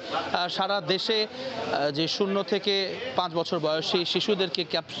হিসেবে সারা দেশে যে 0 থেকে 5 বছর বয়সী শিশুদেরকে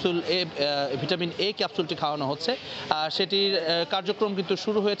ক্যাপসুল ভিটামিন এ ক্যাপসুলটি খাওয়ানো হচ্ছে, সেটির কার্যক্রম কিন্তু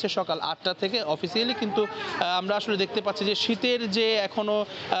শুরু হয়েছে সকাল 8টা থেকে অফিসিয়ালি। কিন্তু আমরা আসলে দেখতে পাচ্ছি যে শীতের যে এখনো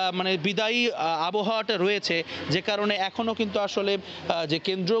মানে বিদায়ী আবহাওয়াটা রয়েছে, যে কারণে এখনো কিন্তু আসলে যে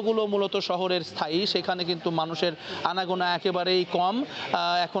কেন্দ্রগুলো মূলত শহরের স্থায়ী, সেখানে কিন্তু মানুষের আনাগোনা একেবারেই কম।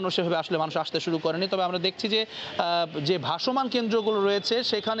 এখনও সেভাবে আসলে মানুষ আসতে শুরু করেনি। তবে আমরা দেখছি যে ভাসমান কেন্দ্রগুলো রয়েছে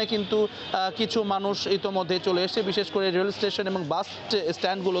সেখানে কিন্তু কিছু মানুষ ইতোমধ্যে চলে এসেছে, বিশেষ করে রেল স্টেশন এবং বাস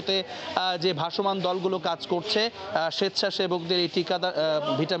স্ট্যান্ডগুলোতে যে ভাসমান দলগুলো কাজ করছে স্বেচ্ছাসেবকদের এই টিকাদার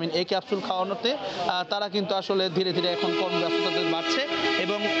ভিটামিন এ ক্যাপসুল খাওয়ানোতে, তারা কিন্তু আসলে ধীরে ধীরে এখন কর্মব্যস্ততা বাড়ছে।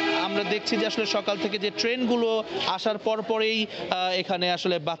 এবং আমরা দেখছি যে আসলে সকাল থেকে যে ট্রেনগুলো আসার পরেই এখানে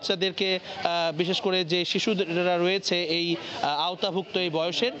আসলে বাচ্চাদেরকে বিশেষ বিশেষ করে যে শিশুরা রয়েছে এই আওতাভুক্ত এই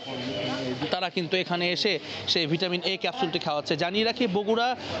বয়সের, তারা কিন্তু এখানে এসে সেই ভিটামিন এ ক্যাপসুলটি খাওয়াচ্ছে। জানিয়ে রাখি, বগুড়া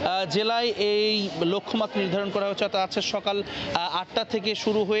জেলায় এই লক্ষ্যমাত্রা নির্ধারণ করা হয়েছে, অর্থাৎ আছে সকাল 8টা থেকে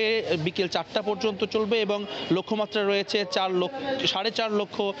শুরু হয়ে বিকেল 4টা পর্যন্ত চলবে এবং লক্ষ্যমাত্রা রয়েছে 4.5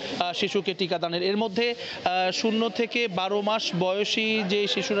 লক্ষ শিশুকে টিকাদানের। এর মধ্যে 0 থেকে 12 মাস বয়সী যে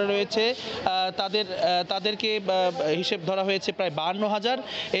শিশুরা রয়েছে তাদেরকে হিসেব ধরা হয়েছে প্রায় 52,000।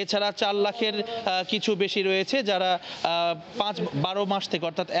 এছাড়া 4 লাখের কিছু বেশি রয়েছে যারা 12 মাস থেকে,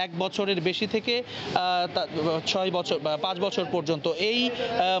 অর্থাৎ 1 বছরের বেশি থেকে 5 বছর পর্যন্ত এই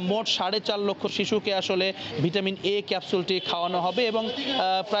মোট 4.5 লক্ষ শিশুকে আসলে ভিটামিন এ ক্যাপসুলটি খাওয়ানো হবে এবং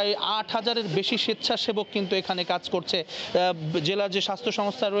প্রায় 8,000-এর বেশি স্বেচ্ছাসেবক কিন্তু এখানে কাজ করছে। জেলার যে স্বাস্থ্য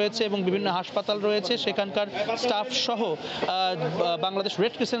সংস্থা রয়েছে এবং বিভিন্ন হাসপাতাল রয়েছে সেখানকার স্টাফ সহ Bangladesh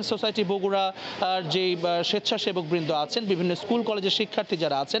red crescent society Bogura যে স্বেচ্ছাসেবক বৃন্দ আছেন, বিভিন্ন স্কুল কলেজের শিক্ষার্থী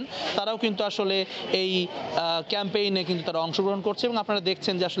যারা আছেন, তারাও কিন্তু আসলে এই ক্যাম্পেইনে কিন্তু তারা অংশগ্রহণ করছে এবং আপনারা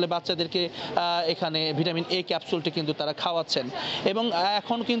দেখছেন যে আসলে বাচ্চাদেরকে এখানে ভিটামিন এ ক্যাপসুলটি কিন্তু তারা খাওয়াচ্ছেন এবং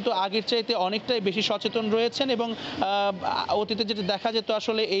এখন কিন্তু আগের চাইতে অনেকটাই বেশি সচেতন রয়েছেন এবং অতীতে যেটা দেখা যেত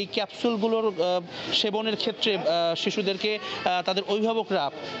আসলে এই ক্যাপসুলগুলোর সেবনের ক্ষেত্রে শিশুদেরকে তাদের অভিভাবকরা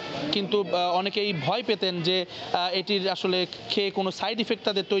কিন্তু অনেকেই ভয় পেতেন যে এটির আসলে খেয়ে কোনো সাইড ইফেক্ট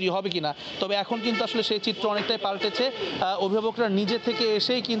তাদের তৈরি হবে কিনা। তবে এখন কিন্তু আসলে সেই চিত্র অনেকটাই পাল্টেছে। অভিভাবকরা নিজে থেকে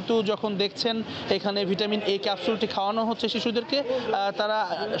এসেই কিন্তু যখন দেখছেন এখানে ভিটামিন এ ক্যাপসুলটি খাওয়ানো হচ্ছে শিশুদেরকে, তারা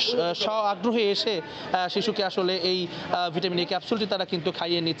আগ্রহে এসে শিশুকে আসলে এই ভিটামিন এ ক্যাপসুলটি তারা কিন্তু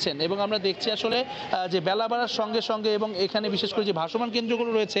খাইয়ে নিচ্ছেন এবং আমরা দেখছি আসলে যে বেলা বাড়ার সঙ্গে সঙ্গে এবং এখানে বিশেষ করে যে ভাসমান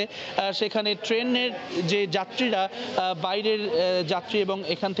কেন্দ্রগুলো রয়েছে সেখানে ট্রেনের যে যাত্রীরা, বাইরের যাত্রী এবং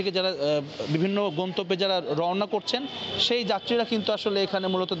এখান থেকে যারা বিভিন্ন গন্তব্যে যারা রওনা করছেন সেই যাত্রীরা কিন্তু আসলে এখানে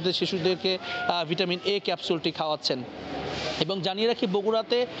মূলত শিশুদেরকে ভিটামিন এ ক্যাপসুলটি খাওয়াচ্ছেন। এবং জানিয়ে রাখি,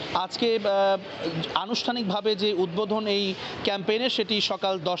 বগুড়াতে আজকে আনুষ্ঠানিকভাবে যে উদ্বোধন এই ক্যাম্পেইনের সেটি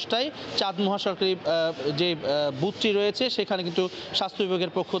সকাল 10টায় চাঁদ মহাসরকারি যে বুথটি রয়েছে সেখানে কিন্তু স্বাস্থ্য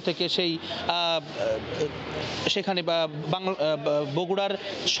বিভাগের পক্ষ থেকে সেখানে বগুড়ার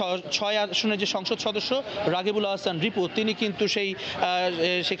 6 আসনের যে সংসদ সদস্য রাগিবুল আহসান রিপু তিনি কিন্তু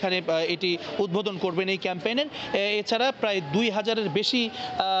সেখানে এটি উদ্বোধন করবেন এই ক্যাম্পেইনের। এছাড়া প্রায় 2000-এর বেশি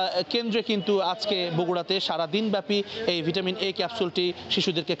কেন্দ্রে কিন্তু আজকে বগুড়াতে সারা দিনব্যাপী এই ভিটামিন এ ক্যাপসুলটি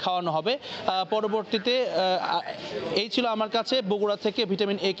শিশুদেরকে খাওয়ানো হবে। পরবর্তীতে এই ছিল আমার কাছে বগুড়া থেকে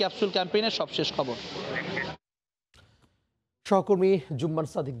ভিটামিন এ ক্যাপসুল ক্যাম্পেইনের সবশেষ খবর। সহকর্মী জুম্মান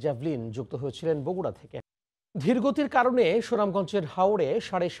সাদিক জ্যাভলিন যুক্ত হয়েছিলেন বগুড়া থেকে। ধীরগতির কারণে সুনামগঞ্জের হাওড়ে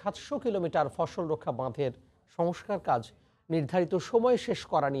 750 কিলোমিটার ফসল রক্ষা বাঁধের সংস্কার কাজ নির্ধারিত সময়ে শেষ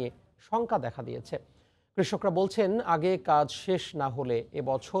করা নিয়ে শঙ্কা দেখা দিয়েছে। কৃষকরা বলছেন আগে কাজ শেষ না হলে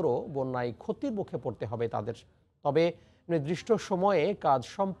এবছরও বন্যায় ক্ষতির মুখে পড়তে হবে তাদের। তবে নির্দিষ্ট সময়ে কাজ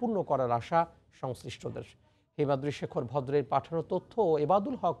সম্পূর্ণ করার আশা সংশ্লিষ্টদের। হিমাদ্রি শেখর ভদ্রের পাঠানো তথ্য ও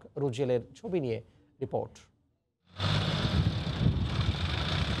এবাদুল হক রুজেলের ছবি নিয়ে রিপোর্ট।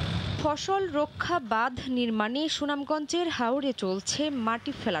 ফসল রক্ষা বাঁধ নির্মাণে সুনামগঞ্জের হাওরে চলছে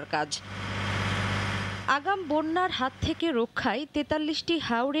মাটি ফেলার কাজ। আগাম বন্যার হাত থেকে রক্ষায় 43টি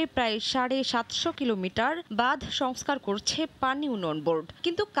হাওরে প্রায় 750 কিলোমিটার বাঁধ সংস্কার করছে পানি উন্নয়ন বোর্ড।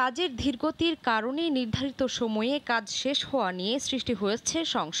 কিন্তু কাজের ধীরগতির কারণে নির্ধারিত সময়ে কাজ শেষ হওয়া নিয়ে সৃষ্টি হয়েছে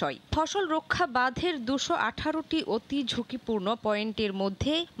সংশয়। ফসল রক্ষা বাঁধের 218টি অতি ঝুঁকিপূর্ণ পয়েন্টের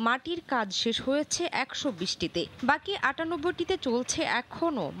মধ্যে মাটির কাজ শেষ হয়েছে 120টিতে, বাকি 98টিতে চলছে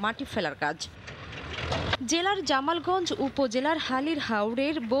এখনও মাটি ফেলার কাজ। জেলার জামালগঞ্জ উপজেলার হালির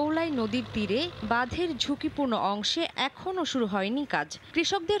হাওরের বৌলাই নদীর তীরে বাঁধের ঝুঁকিপূর্ণ অংশে এখনও শুরু হয়নি কাজ।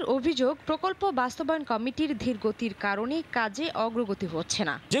 কৃষকদের অভিযোগ, প্রকল্প বাস্তবায়ন কমিটির ধীরগতির কারণে কাজে অগ্রগতি হচ্ছে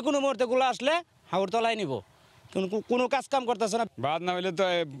না। যে কোনো মুহূর্তে গুলো আসলে হাওর তলায় নিব, কোনো কাজ কাম করতেছে না। বাদ না হইলে তো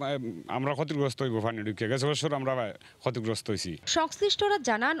আমরা ক্ষতিগ্রস্ত হইব, পানি ঢুকে গেছে বছর আমরা ক্ষতিগ্রস্ত হয়েছি। সংশ্লিষ্টরা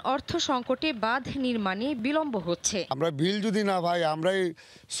জানান অর্থ সংকটে বাঁধ নির্মাণে বিলম্ব হচ্ছে। আমরা বিল যদি না ভাই আমরাই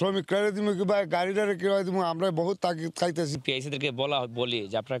শ্রমিকরা দিব কিংবা গাড়িটারে কেউ দিব, আমরা বহুত তাগিদ খাইতেছি। পিআইসিদেরকে বলি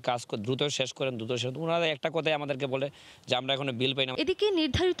যে আপনারা কাজ দ্রুত শেষ করেন, দ্রুত শেষ। ওনারা একটা কথাই আমাদেরকে বলে যে আমরা এখনো বিল পাই না। এদিকে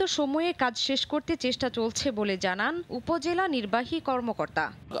নির্ধারিত সময়ে কাজ শেষ করতে চেষ্টা চলছে বলে জানান উপজেলা নির্বাহী কর্মকর্তা।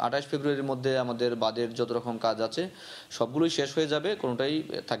 28 ফেব্রুয়ারির মধ্যে আমাদের বাঁধের যত রকম কাজ আছে সবগুলোই শেষ হয়ে যাবে, কোনোটাই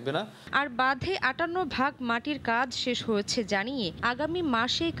থাকবে না। আর বাঁধে 58 ভাগ মাটির কাজ শেষ হয়েছে জানিয়ে আগামী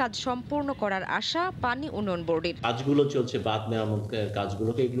মাসে কাজ সম্পূর্ণ করার আশা পানি উন্নয়ন বোর্ডের। কাজগুলো চলছে, বাঁধ মেরামতের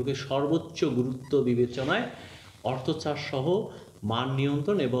কাজগুলোকে, এগুলোকে সর্বোচ্চ গুরুত্ব বিবেচনায় অর্থ চাষ সহ মান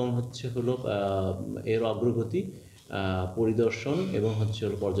নিয়ন্ত্রণ এবং এর অগ্রগতি পরিদর্শন এবং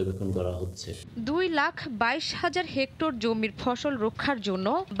পর্যবেক্ষণ করা হচ্ছে। 2,22,000 হেক্টর জমির ফসল রক্ষার জন্য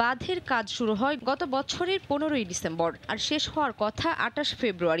বাঁধের কাজ শুরু হয় গত বছরের 15ই ডিসেম্বর আর শেষ হওয়ার কথা 28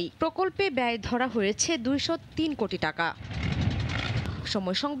 ফেব্রুয়ারি। প্রকল্পে ব্যয় ধরা হয়েছে 203 কোটি টাকা।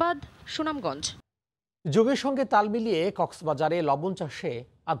 সময় সংবাদ, সুনামগঞ্জ। যুগের সঙ্গে তাল মিলিয়ে কক্সবাজারে লবণ চাষে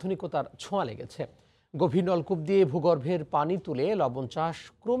আধুনিকতার ছোঁয়া লেগেছে। গভীর নলকূপ দিয়ে ভূগর্ভের পানি তুলে লবণ চাষ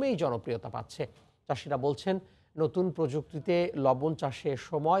ক্রমেই জনপ্রিয়তা পাচ্ছে। চাষিরা বলছেন, নতুন প্রযুক্তিতে লবণ চাষে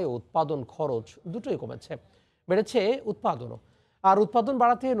সময় ও উৎপাদন খরচ দুটোই কমেছে, বেড়েছে উৎপাদনও। আর উৎপাদন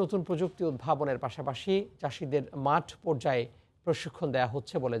বাড়াতে নতুন প্রযুক্তি উদ্ভাবনের পাশাপাশি চাষিদের মাঠ পর্যায়ে প্রশিক্ষণ দেওয়া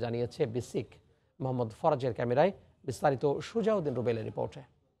হচ্ছে বলে জানিয়েছে বিসিক। মোহাম্মদ ফরাজের ক্যামেরায় বিস্তারিত সুজাউদ্দিন রুবেলের রিপোর্টে।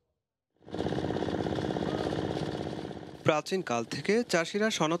 প্রাচীন কাল থেকে চাষিরা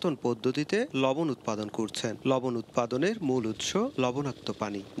সনাতন পদ্ধতিতে লবণ উৎপাদন করছেন। লবণ উৎপাদনের মূল উৎস লবণাক্ত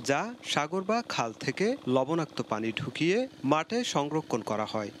পানি, যা সাগর বা খাল থেকে লবণাক্ত পানি ঢুকিয়ে মাঠে সংরক্ষণ করা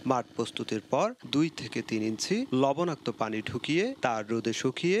হয়। মাঠ প্রস্তুতির পর 2 থেকে 3 ইঞ্চি লবণাক্ত পানি ঢুকিয়ে তার রোদে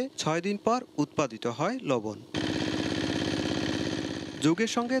শুকিয়ে 6 দিন পর উৎপাদিত হয় লবণ।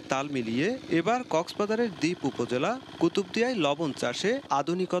 যুগের সঙ্গে তাল মিলিয়ে এবার কক্সবাজারের দ্বীপ উপজেলা কুতুবদিয়ায় লবণ চাষে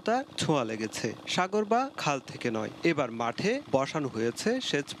আধুনিকতা ছোঁয়া লেগেছে। সাগর বা খাল থেকে নয়, এবার মাঠে বসানো হয়েছে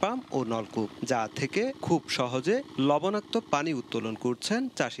সেচ পাম্প ও নলকূপ, যা থেকে খুব সহজে লবণাক্ত পানি উত্তোলন করছেন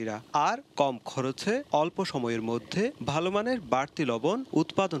চাষিরা। আর কম খরচে অল্প সময়ের মধ্যে ভালো মানের বাড়তি লবণ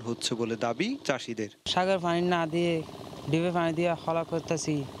উৎপাদন হচ্ছে বলে দাবি চাষিদের। সাগর পানি না দিয়ে ডিপে পানি দিয়ে হলা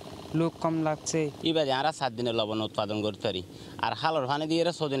করতেছি, লোক কম লাগছে। এবারে আমরা 7 দিনে লবণ উৎপাদন করতে পারি, আর হালর পানি দিয়ে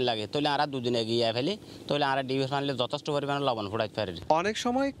 6 দিন লাগে, তাহলে আমরা 2 দিনে এগিয়ে ফেলি, তাহলে আমরা ডিপের পানি যথেষ্ট পরিমাণে লবণ ফুটাইতে পারি। অনেক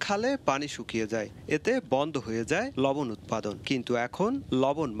সময় খালে পানি শুকিয়ে যায়, এতে বন্ধ হয়ে যায় লবণ উৎপাদন। কিন্তু এখন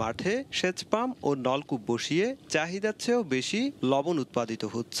লবণ মাঠে সেচ পাম্প ও নলকূপ বসিয়ে চাহিদার চেয়েও বেশি লবণ উৎপাদিত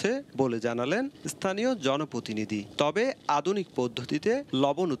হচ্ছে বলে জানালেন স্থানীয় জনপ্রতিনিধি। তবে আধুনিক পদ্ধতিতে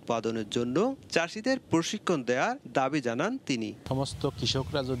লবণ উৎপাদনের জন্য চাষিদের প্রশিক্ষণ দেওয়ার দাবি জানান তিনি। সমস্ত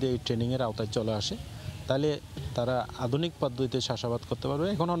কৃষকরা যদি এই ট্রেনিংয়ের আওতায় চলে আসে, তাহলে তারা আধুনিক পদ্ধতিতে চাষাবাদ করতে পারবে।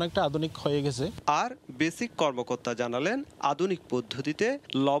 এখন অনেকটা আধুনিক হয়ে গেছে। আর বেসিক কর্মকর্তা জানালেন, আধুনিক পদ্ধতিতে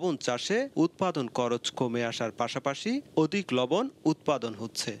লবণ চাষে উৎপাদন খরচ কমে আসার পাশাপাশি অধিক লবণ উৎপাদন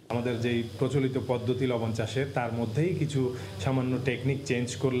হচ্ছে। আমাদের যেই প্রচলিত পদ্ধতি লবণ চাষের, তার মধ্যেই কিছু সামান্য টেকনিক চেঞ্জ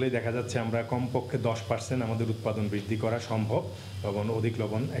করলে দেখা যাচ্ছে আমরা কমপক্ষে 10% আমাদের উৎপাদন বৃদ্ধি করা সম্ভব, অধিক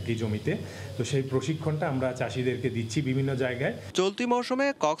লবণ একই জমিতে। তো সেই প্রশিক্ষণটা আমরা চাষিদেরকে দিচ্ছি বিভিন্ন জায়গায়। চলতি মৌসুমে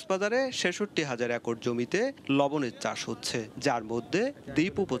কক্সবাজারে 66,000 একর জমিতে লবণের চাষ হচ্ছে, যার মধ্যে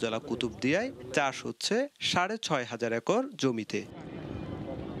দ্বীপ উপজেলা কুতুবদিয়ায় চাষ হচ্ছে 6,500 একর জমিতে।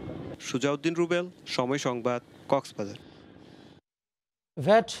 সুজাউদ্দিন রুবেল, সময় সংবাদ, কক্সবাজার।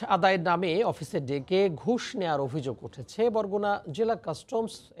 ভ্যাট আদায়ের নামে অফিসে ডেকে ঘুষ নেওয়ার অভিযোগ উঠেছে বরগুনা জেলা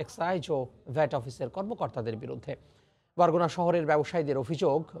কাস্টমস, এক্সাইজ ও ভ্যাট অফিসের কর্মকর্তাদের বিরুদ্ধে। বরগুনা শহরের ব্যবসায়ীদের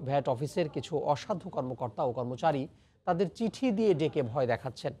অভিযোগ, ভ্যাট অফিসের কিছু অসাধু কর্মকর্তা ও কর্মচারী তাদের চিঠি দিয়ে ডেকে ভয়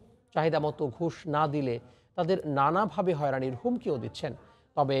দেখাচ্ছেন। চাহিদা মতো ঘুষ না দিলে তাদের নানাভাবে হয়রানির হুমকিও দিচ্ছেন।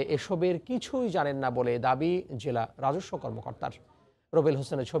 তবে এসবের কিছুই জানেন না বলে দাবি জেলা রাজস্ব কর্মকর্তার। রুবেল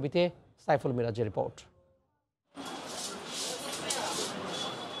হোসেনের ছবিতে সাইফুল মিরাজের রিপোর্ট।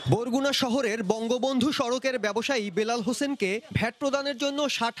 বরগুনা শহরের বঙ্গবন্ধু সড়কের ব্যবসায়ী বেলাল হোসেনকে ভ্যাট প্রদানের জন্য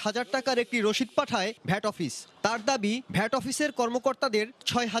 60,000 টাকার একটি রসিদ পাঠায় ভ্যাট অফিস। তার দাবি, ভ্যাট অফিসের কর্মকর্তাদের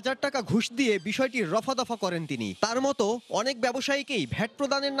 6,000 টাকা ঘুষ দিয়ে বিষয়টি রফাদফা করেন তিনি। তার মতো অনেক ব্যবসায়ীকেই ভ্যাট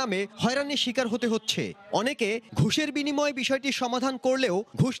প্রদানের নামে হয়রানির শিকার হতে হচ্ছে। অনেকে ঘুষের বিনিময়ে বিষয়টি সমাধান করলেও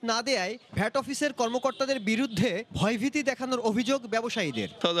ঘুষ না দেয়ায় ভ্যাট অফিসের কর্মকর্তাদের বিরুদ্ধে ভয়ভীতি দেখানোর অভিযোগ ব্যবসায়ীদের।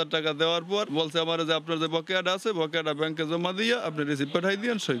 1,000 টাকা দেওয়ার পর বলছে আমার যে আপনার যে বকেয়াটা আছে, বকেয়াটা ব্যাংকে জমা দিয়ে আপনি রিসিপ্ট পাঠাই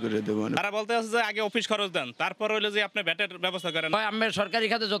দিন, সই করে দেবেন। তারা বলতে আছে যে আগে অফিস খরচ দেন, তারপর হইলো যে আপনি ভ্যাটের ব্যবস্থা করেন। আমরা সরকারি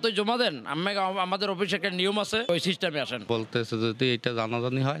খাতে যতই জমা দেন, আমাদের অফিসে একটা নিয়ম আছে, ওই সিস্টেমে আসেন। বলতেছে যদি এটা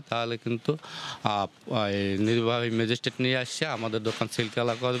জানাজানি হয় তাহলে কিন্তু নির্বাহী ম্যাজিস্ট্রেট নিয়ে আসছে আমাদের দোকান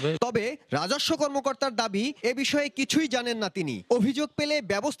সিলকালা করবে। তবে রাজস্ব কর্মকর্তার দাবি, এ বিষয়ে কিছুই জানেন না তিনি। অভিযোগ পেলে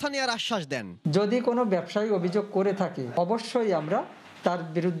ব্যবস্থা নেওয়ার আশ্বাস দেন। যদি কোনো ব্যবসায়ী অভিযোগ করে থাকে, অবশ্যই আমরা তার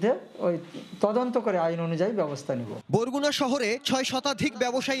বিরুদ্ধে ওই তদন্ত করে আইন অনুযায়ী ব্যবস্থা নিব। বরগুনা শহরে 6 শতাধিক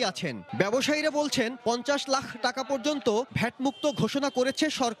ব্যবসায়ী আছেন। ব্যবসায়ীরা বলছেন 50 লাখ টাকা পর্যন্ত ভ্যাট মুক্ত ঘোষণা করেছে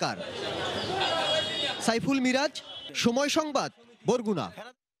সরকার। সাইফুল মিরাজ, সময় সংবাদ, বরগুনা।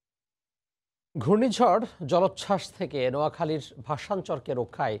 ঘূর্ণিঝড় জলোচ্ছ্বাস থেকে নোয়াখালীর ভাষাঞ্চরকে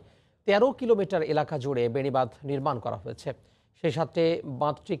রক্ষায় 13 কিলোমিটার এলাকা জুড়ে বেড়িবাঁধ নির্মাণ করা হয়েছে। সেই সাথে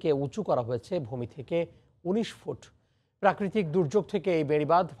বাঁধটিকে উঁচু করা হয়েছে ভূমি থেকে 19 ফুট। প্রাকৃতিক দুর্যোগ থেকে এই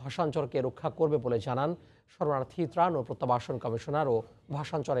বেড়িবাঁধ ভাষাঞ্চরকে রক্ষা করবে বলে জানান শরণার্থী ত্রাণ ও প্রত্যাবাসন কমিশনার ও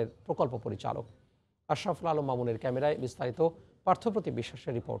ভাষাঞ্চরের প্রকল্প পরিচালক। আশরাফুল আলম মামুনের ক্যামেরায় বিস্তারিত পার্থপ্রতিম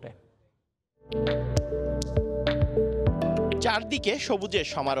বিশ্বাসের রিপোর্টে। চারদিকে সবুজের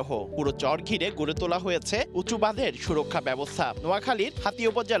সমারোহ, পুরো চর ঘিরে গড়ে তোলা হয়েছে উঁচু বাঁধের সুরক্ষা ব্যবস্থা। নোয়াখালীর হাতি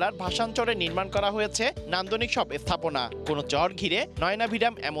উপজেলার ভাসানচরে নির্মাণ করা হয়েছে নান্দনিক সব স্থাপনা। কোন চর ঘিরে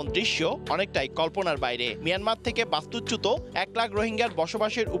নয়নাভিরাম এমন দৃশ্য অনেকটাই কল্পনার বাইরে। মিয়ানমার থেকে বাস্তুচ্যুত 1 লাখ রোহিঙ্গার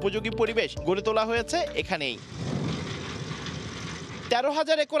বসবাসের উপযোগী পরিবেশ গড়ে তোলা হয়েছে এখানেই।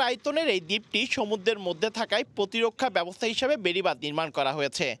 13,000 একর আয়তনের এই দ্বীপটি সমুদ্রের মধ্যে থাকায় প্রতিরক্ষা ব্যবস্থা হিসেবে বেড়িবাঁধ নির্মাণ করা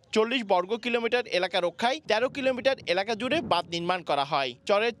হয়েছে। 40 বর্গ কিলোমিটার এলাকা রক্ষায় 13 কিলোমিটার এলাকা জুড়ে বাঁধ নির্মাণ করা হয়।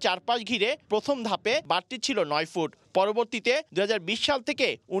 চরের চারপাশ ঘিরে প্রথম ধাপে বাঁধটি ছিল 9 ফুট। পরবর্তীতে 2020 সাল থেকে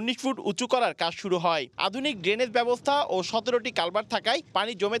 19 ফুট উঁচু করার কাজ শুরু হয়। আধুনিক ড্রেনেজ ব্যবস্থা ও 17টি কালভার্ট থাকায়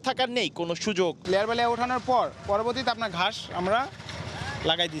পানি জমে থাকার নেই কোনো সুযোগ। লেয়ার বাই লেয়ার ওঠানোর পর পরবর্তীতে আপনার ঘাস আমরা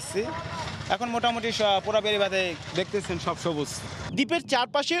লাগাই দিচ্ছি। এখন মোটামুটি পুরো বেড়িবাঁধে দেখতেছেন সব সবুজ। দ্বীপের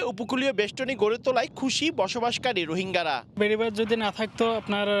চারপাশে উপকূলীয় বেষ্টনী গড়ে তোলায় খুশি বসবাসকারী রোহিঙ্গারা। বেড়িবাঁধ যদি না থাকতো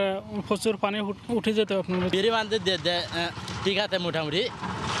আপনার প্রচুর পানি উঠে যেত। আপনার বেড়িবাঁধ ঠিক আছে মোটামুটি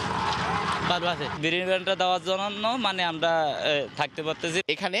বেড়িবাঁধটা দেওয়ার জন্য মানে আমরা থাকতে পারতেছি।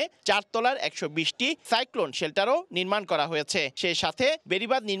 এখানে 4 তলার 120টি সাইক্লোন শেল্টারও নির্মাণ করা হয়েছে। সেই সাথে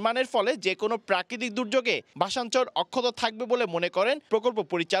বেড়িবাঁধ নির্মাণের ফলে যে কোনো প্রাকৃতিক দুর্যোগে ভাসানচর অক্ষত থাকবে বলে মনে করেন প্রকল্প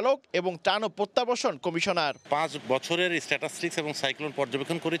পরিচালক এবং ত্রাণ ও প্রত্যাবাসন কমিশনার। 5 বছরের স্ট্যাটিস্টিক্স এবং সাইক্লোন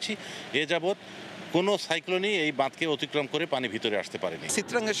পর্যবেক্ষণ করেছি। এ যাবৎ কোনো সাইক্লোনই এই বাঁধকে অতিক্রম করে পানি ভিতরে আসতে পারেনি।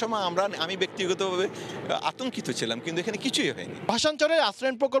 চিত্রাঙ্গের সময় আমি ব্যক্তিগতভাবে আতঙ্কিত ছিলাম, কিন্তু এখানে কিছুই হয়নি। ভাসানচরের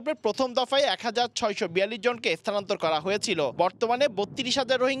আশ্রয়ণ প্রকল্পের প্রথম দফায় 1642 জনকে স্থানান্তর করা হয়েছিল। বর্তমানে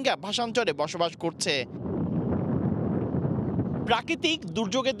 32,000 রোহিঙ্গা ভাসানচরে বসবাস করছে। প্রাকৃতিক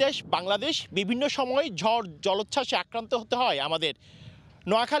দুর্যোগের দেশ বাংলাদেশ, বিভিন্ন সময় ঝড় জলোচ্ছ্বাসে আক্রান্ত হতে হয় আমাদের।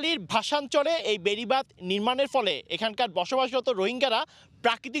 নোয়াখালীর ভাসানচরে এই বেড়িবাঁধ নির্মাণের ফলে এখানকার বসবাসরত রোহিঙ্গারা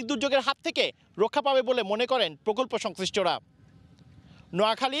প্রাকৃতিক দুর্যোগের হাত থেকে রক্ষা পাবে বলে মনে করেন প্রকল্প সংশ্লিষ্টরা।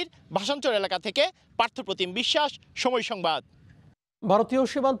 নোয়াখালীর ভাসানচর এলাকা থেকে পার্থপ্রতিম বিশ্বাস, সময় সংবাদ। ভারতীয়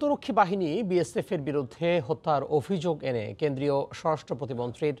সীমান্তরক্ষী বাহিনী বিএসএফের বিরুদ্ধে হত্যার অভিযোগ এনে কেন্দ্রীয় স্বরাষ্ট্র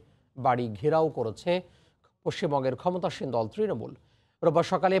প্রতিমন্ত্রীর বাড়ি ঘেরাও করেছে পশ্চিমবঙ্গের ক্ষমতাসীন দল তৃণমূল।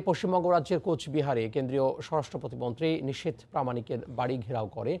 রোববার সকালে পশ্চিমবঙ্গ রাজ্যের কোচবিহারে কেন্দ্রীয় স্বরাষ্ট্র প্রতিমন্ত্রী নিশীথ প্রামাণিকের বাড়ি ঘেরাও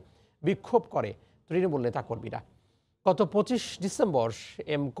করে বিক্ষোভ করে তৃণমূল নেতাকর্মীরা। গত 25 ডিসেম্বর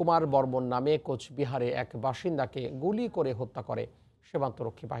এম কুমার বর্মন নামে কোচবিহারে এক বাসিন্দাকে গুলি করে হত্যা করে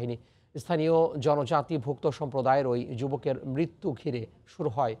সীমান্তরক্ষী বাহিনী। স্থানীয় জনজাতিভুক্ত সম্প্রদায়ের ওই যুবকের মৃত্যু ঘিরে শুরু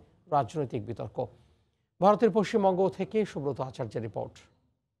হয় রাজনৈতিক বিতর্ক। ভারতের পশ্চিমবঙ্গ থেকে সুব্রত আচার্যের রিপোর্ট।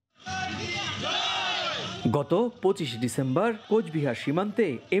 গত 25 ডিসেম্বর কোচবিহার সীমান্তে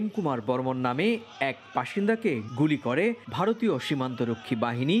এম কুমার বর্মন নামে এক বাসিন্দাকে গুলি করে ভারতীয় সীমান্তরক্ষী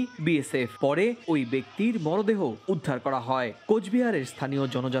বাহিনী বিএসএফ। পরে ওই ব্যক্তির মরদেহ উদ্ধার করা হয়। কোচবিহারের স্থানীয়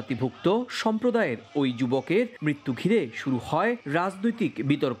জনজাতিভুক্ত সম্প্রদায়ের ওই যুবকের মৃত্যু ঘিরে শুরু হয় রাজনৈতিক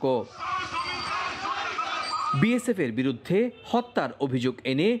বিতর্ক। বিএসএফের বিরুদ্ধে হত্যার অভিযোগ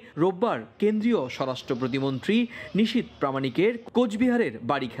এনে রোববার কেন্দ্রীয় স্বরাষ্ট্র প্রতিমন্ত্রী নিশীথ প্রামাণিকের কোচবিহারের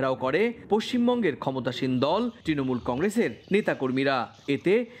বাড়ি ঘেরাও করে পশ্চিমবঙ্গের ক্ষমতাসীন দল তৃণমূল কংগ্রেসের নেতাকর্মীরা।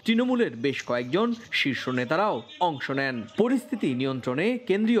 এতে তৃণমূলের বেশ কয়েকজন শীর্ষ নেতারাও অংশ নেন। পরিস্থিতি নিয়ন্ত্রণে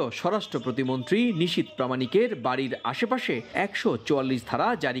কেন্দ্রীয় স্বরাষ্ট্র প্রতিমন্ত্রী নিশীথ প্রামাণিকের বাড়ির আশেপাশে 144 ধারা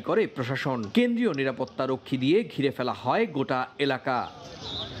জারি করে প্রশাসন। কেন্দ্রীয় নিরাপত্তা রক্ষী দিয়ে ঘিরে ফেলা হয় গোটা এলাকা।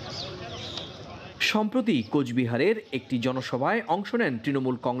 সম্প্রতি কোচবিহারের একটি জনসভায় অংশ নেন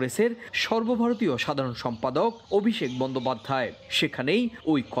তৃণমূল কংগ্রেসের সর্বভারতীয় সাধারণ সম্পাদক অভিষেক বন্দ্যোপাধ্যায়। সেখানেই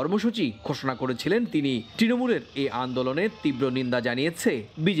ওই কর্মসূচি ঘোষণা করেছিলেন তিনি। তৃণমূলের এই আন্দোলনের তীব্র নিন্দা জানিয়েছে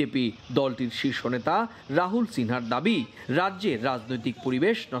বিজেপি। দলটির শীর্ষ নেতা রাহুল সিনহার দাবি, রাজ্যের রাজনৈতিক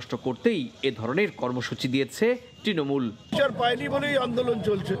পরিবেশ নষ্ট করতেই এ ধরনের কর্মসূচি দিয়েছে তৃণমূল। বিচার পায়নি বলেই আন্দোলন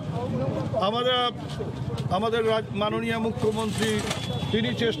চলছে। আমাদের মাননীয় মুখ্যমন্ত্রী তিনি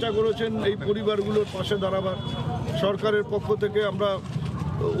চেষ্টা করেছেন এই পরিবারগুলোর পাশে দাঁড়াবার। সরকারের পক্ষ থেকে আমরা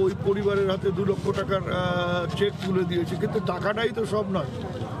ওই পরিবারের হাতে 2 লক্ষ টাকার চেক তুলে দিয়েছি, কিন্তু টাকাটাই তো সব নয়,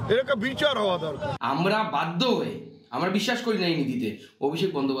 এর একটা বিচার হওয়া দরকার। আমরা বাধ্য হয়ে, আমরা বিশ্বাস করি না এই নীতিতে, অভিষেক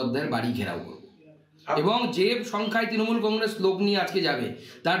বন্দ্যোপাধ্যায়ের বাড়ি ঘেরাও করব এবং যে সংখ্যায় তৃণমূল কংগ্রেস লোক নিয়ে আজকে যাবে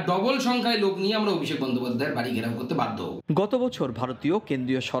তার ডবল সংখ্যায় লোক নিয়ে আমরা অভিষেক বন্দ্যোপাধ্যায়ের বাড়ি ঘেরাও করতে বাধ্য হব। গত বছর ভারতীয়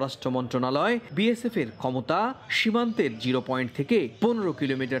কেন্দ্রীয় স্বরাষ্ট্র মন্ত্রণালয় বিএসএফ এর ক্ষমতা সীমান্তের 0 পয়েন্ট থেকে 15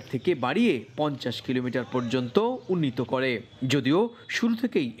 কিলোমিটার থেকে বাড়িয়ে 50 কিলোমিটার পর্যন্ত উন্নীত করে। যদিও শুরু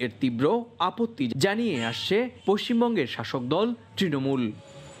থেকেই এর তীব্র আপত্তি জানিয়ে আসছে পশ্চিমবঙ্গের শাসক দল তৃণমূল।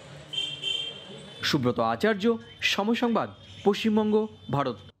 সুব্রত আচার্য, সময় সংবাদ, পশ্চিমবঙ্গ,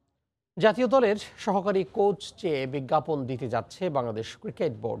 ভারত। জাতীয় দলের সহকারী কোচ চেয়ে বিজ্ঞাপন দিতে যাচ্ছে বাংলাদেশ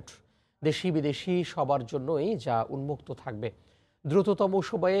ক্রিকেট বোর্ড। দেশি বিদেশি সবার জন্যই যা উন্মুক্ত থাকবে। দ্রুততম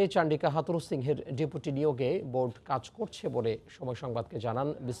সময়ে চান্ডিকা হাথুরু সিংহের ডেপুটি নিয়োগে বোর্ড কাজ করছে বলে সময় সংবাদকে জানান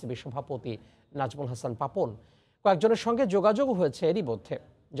বিসিবি সভাপতি নাজমুল হাসান পাপন। কয়েকজনের সঙ্গে যোগাযোগও হয়েছে এরই মধ্যে।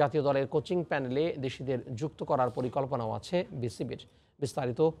 জাতীয় দলের কোচিং প্যানেলে দেশিদের যুক্ত করার পরিকল্পনাও আছে বিসিবির।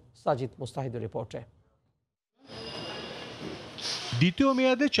 বিস্তারিত সাজিদ মুস্তাহিদের রিপোর্টে। দ্বিতীয়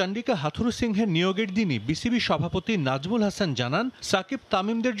মেয়াদে চন্ডিকা হাথুরু সিংহের নিয়োগের দিনই বিসিবি সভাপতি নাজমুল হাসান জানান, সাকিব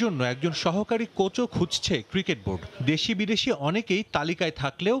তামিমদের জন্য একজন সহকারী কোচও খুঁজছে ক্রিকেট বোর্ড। দেশি বিদেশি অনেকেই তালিকায়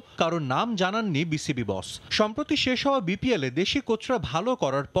থাকলেও কারোর নাম জানাননি বিসিবি বস। সম্প্রতি শেষ হওয়া বিপিএলে দেশি কোচরা ভালো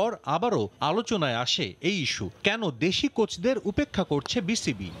করার পর আবারও আলোচনায় আসে এই ইস্যু। কেন দেশি কোচদের উপেক্ষা করছে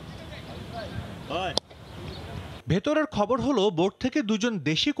বিসিবি? ভেতরের খবর হলো, বোর্ড থেকে দুজন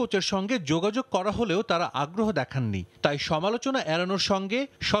দেশি কোচের সঙ্গে যোগাযোগ করা হলেও তারা আগ্রহ দেখাননি। তাই সমালোচনা এড়ানোর সঙ্গে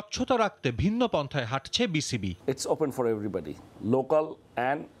স্বচ্ছতা রাখতে ভিন্ন পন্থায় হাঁটছে BCB. It's open for everybody, local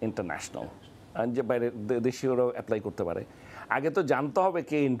and international, যে বাইরে দেশীয়রাও অ্যাপ্লাই করতে পারে। আগে তো জানতে হবে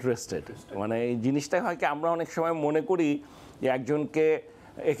কে ইন্টারেস্টেড। মানে এই জিনিসটাই হয় কি, আমরা অনেক সময় মনে করি যে একজনকে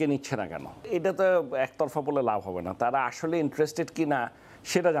একে নিচ্ছে না কেন, এটা তো একতরফা বলে লাভ হবে না। তারা আসলে ইন্টারেস্টেড কি না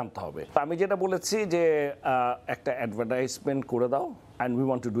সেটা জানতে হবে। আমি যেটা বলেছি যে একটা অ্যাডভার্টাইজমেন্ট করে দাও, and we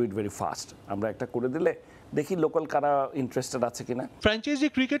want to do it very fast. আমরা একটা করে দিলে দেখি লোকাল কারা ইন্টারেস্টেড আছে কিনা। ফ্র্যাঞ্চাইজি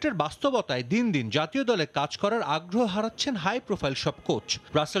ক্রিকেটের বাস্তবতায় দিন দিন জাতীয় দলে কাজ করার আগ্রহ হারাচ্ছেন হাই প্রোফাইল সব কোচ।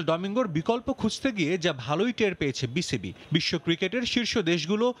 রাসেল ডমিঙ্গোর বিকল্প খুঁজতে গিয়ে যা ভালোই টের পেয়েছে বিসিবি। বিশ্ব ক্রিকেটের শীর্ষ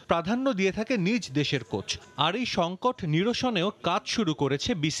দেশগুলো প্রাধান্য দিয়ে থাকে নিজ দেশের কোচ, আর এই সংকট নিরসনেও কাজ শুরু করেছে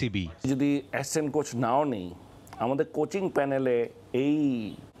বিসিবি। যদি অ্যাসিস্ট্যান্ট কোচ নাও নেই, আমাদের কোচিং প্যানেলে এই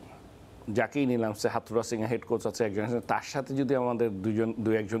যাকেই নিলাম, সে হাথুরু সিং হেড কোচ আছে একজন, তার সাথে যদি আমাদের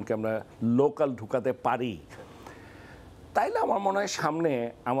দুই একজনকে আমরা লোকাল ঢুকাতে পারি, তাইলে আমার মনে হয় সামনে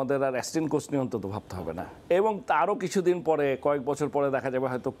আমাদের আর অ্যাসিস্ট্যান্ট কোচ নিয়ে অন্তত ভাবতে হবে না। এবং তারও কিছুদিন পরে, কয়েক বছর পরে দেখা যাবে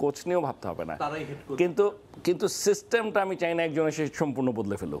হয়তো কোচ নিয়েও ভাবতে হবে না। কিন্তু সিস্টেমটা আমি চাই না একজনের সে সম্পূর্ণ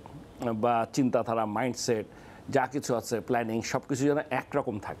বদলে ফেলুক, বা চিন্তাধারা, মাইন্ডসেট, যা কিছু আছে, প্ল্যানিং, সবকিছু যেন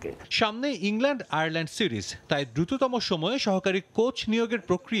একরকম থাকে। সামনে ইংল্যান্ড আয়ারল্যান্ড সিরিজ, তাই দ্রুততম সময়ে সহকারী কোচ নিয়োগের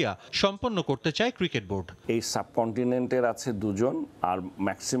প্রক্রিয়া সম্পন্ন করতে চায় ক্রিকেট বোর্ড। এই সাবকন্টিনেন্টের আছে দুজন, আর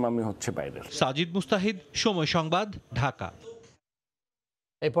ম্যাক্সিমামই হচ্ছে বাইরের। সাজিদ মুস্তাহিদ, সময় সংবাদ, ঢাকা।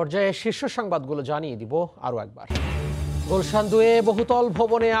 এই পর্যায়ে শীর্ষ সংবাদগুলো জানিয়ে দিব আরও একবার। গুলশান 2 বহুতল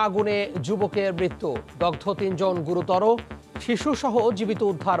ভবনে আগুনে যুবকের মৃত্যু, দগ্ধ 3 জন গুরুতর, শিশুসহ জীবিত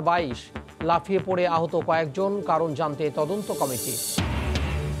উদ্ধার 22, লাফিয়ে পড়ে আহত কয়েকজন, কারণ জানতে তদন্ত কমিটি।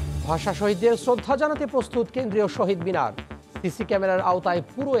 ভাষা শহীদদের শ্রদ্ধা জানাতে প্রস্তুত কেন্দ্রীয় শহীদ মিনার, সিসি ক্যামেরার আওতায়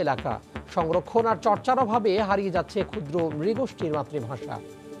পুরো এলাকা। সংরক্ষণ আর চর্চার অভাবে হারিয়ে যাচ্ছে ক্ষুদ্র নৃগোষ্ঠীর মাতৃভাষা।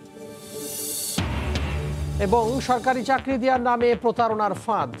 এবং সরকারি চাকরি দেওয়ার নামে প্রতারণার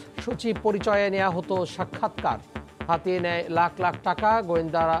ফাঁদ, সচিব পরিচয়ে নেওয়া হতো সাক্ষাৎকার, হাতে নেয় লাখ লাখ টাকা,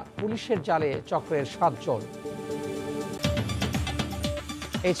 গোয়েন্দারা পুলিশের জালে চক্রের 7 জন।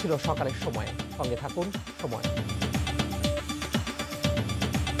 এই ছিল সকালের সময়। সঙ্গে থাকুন সময়।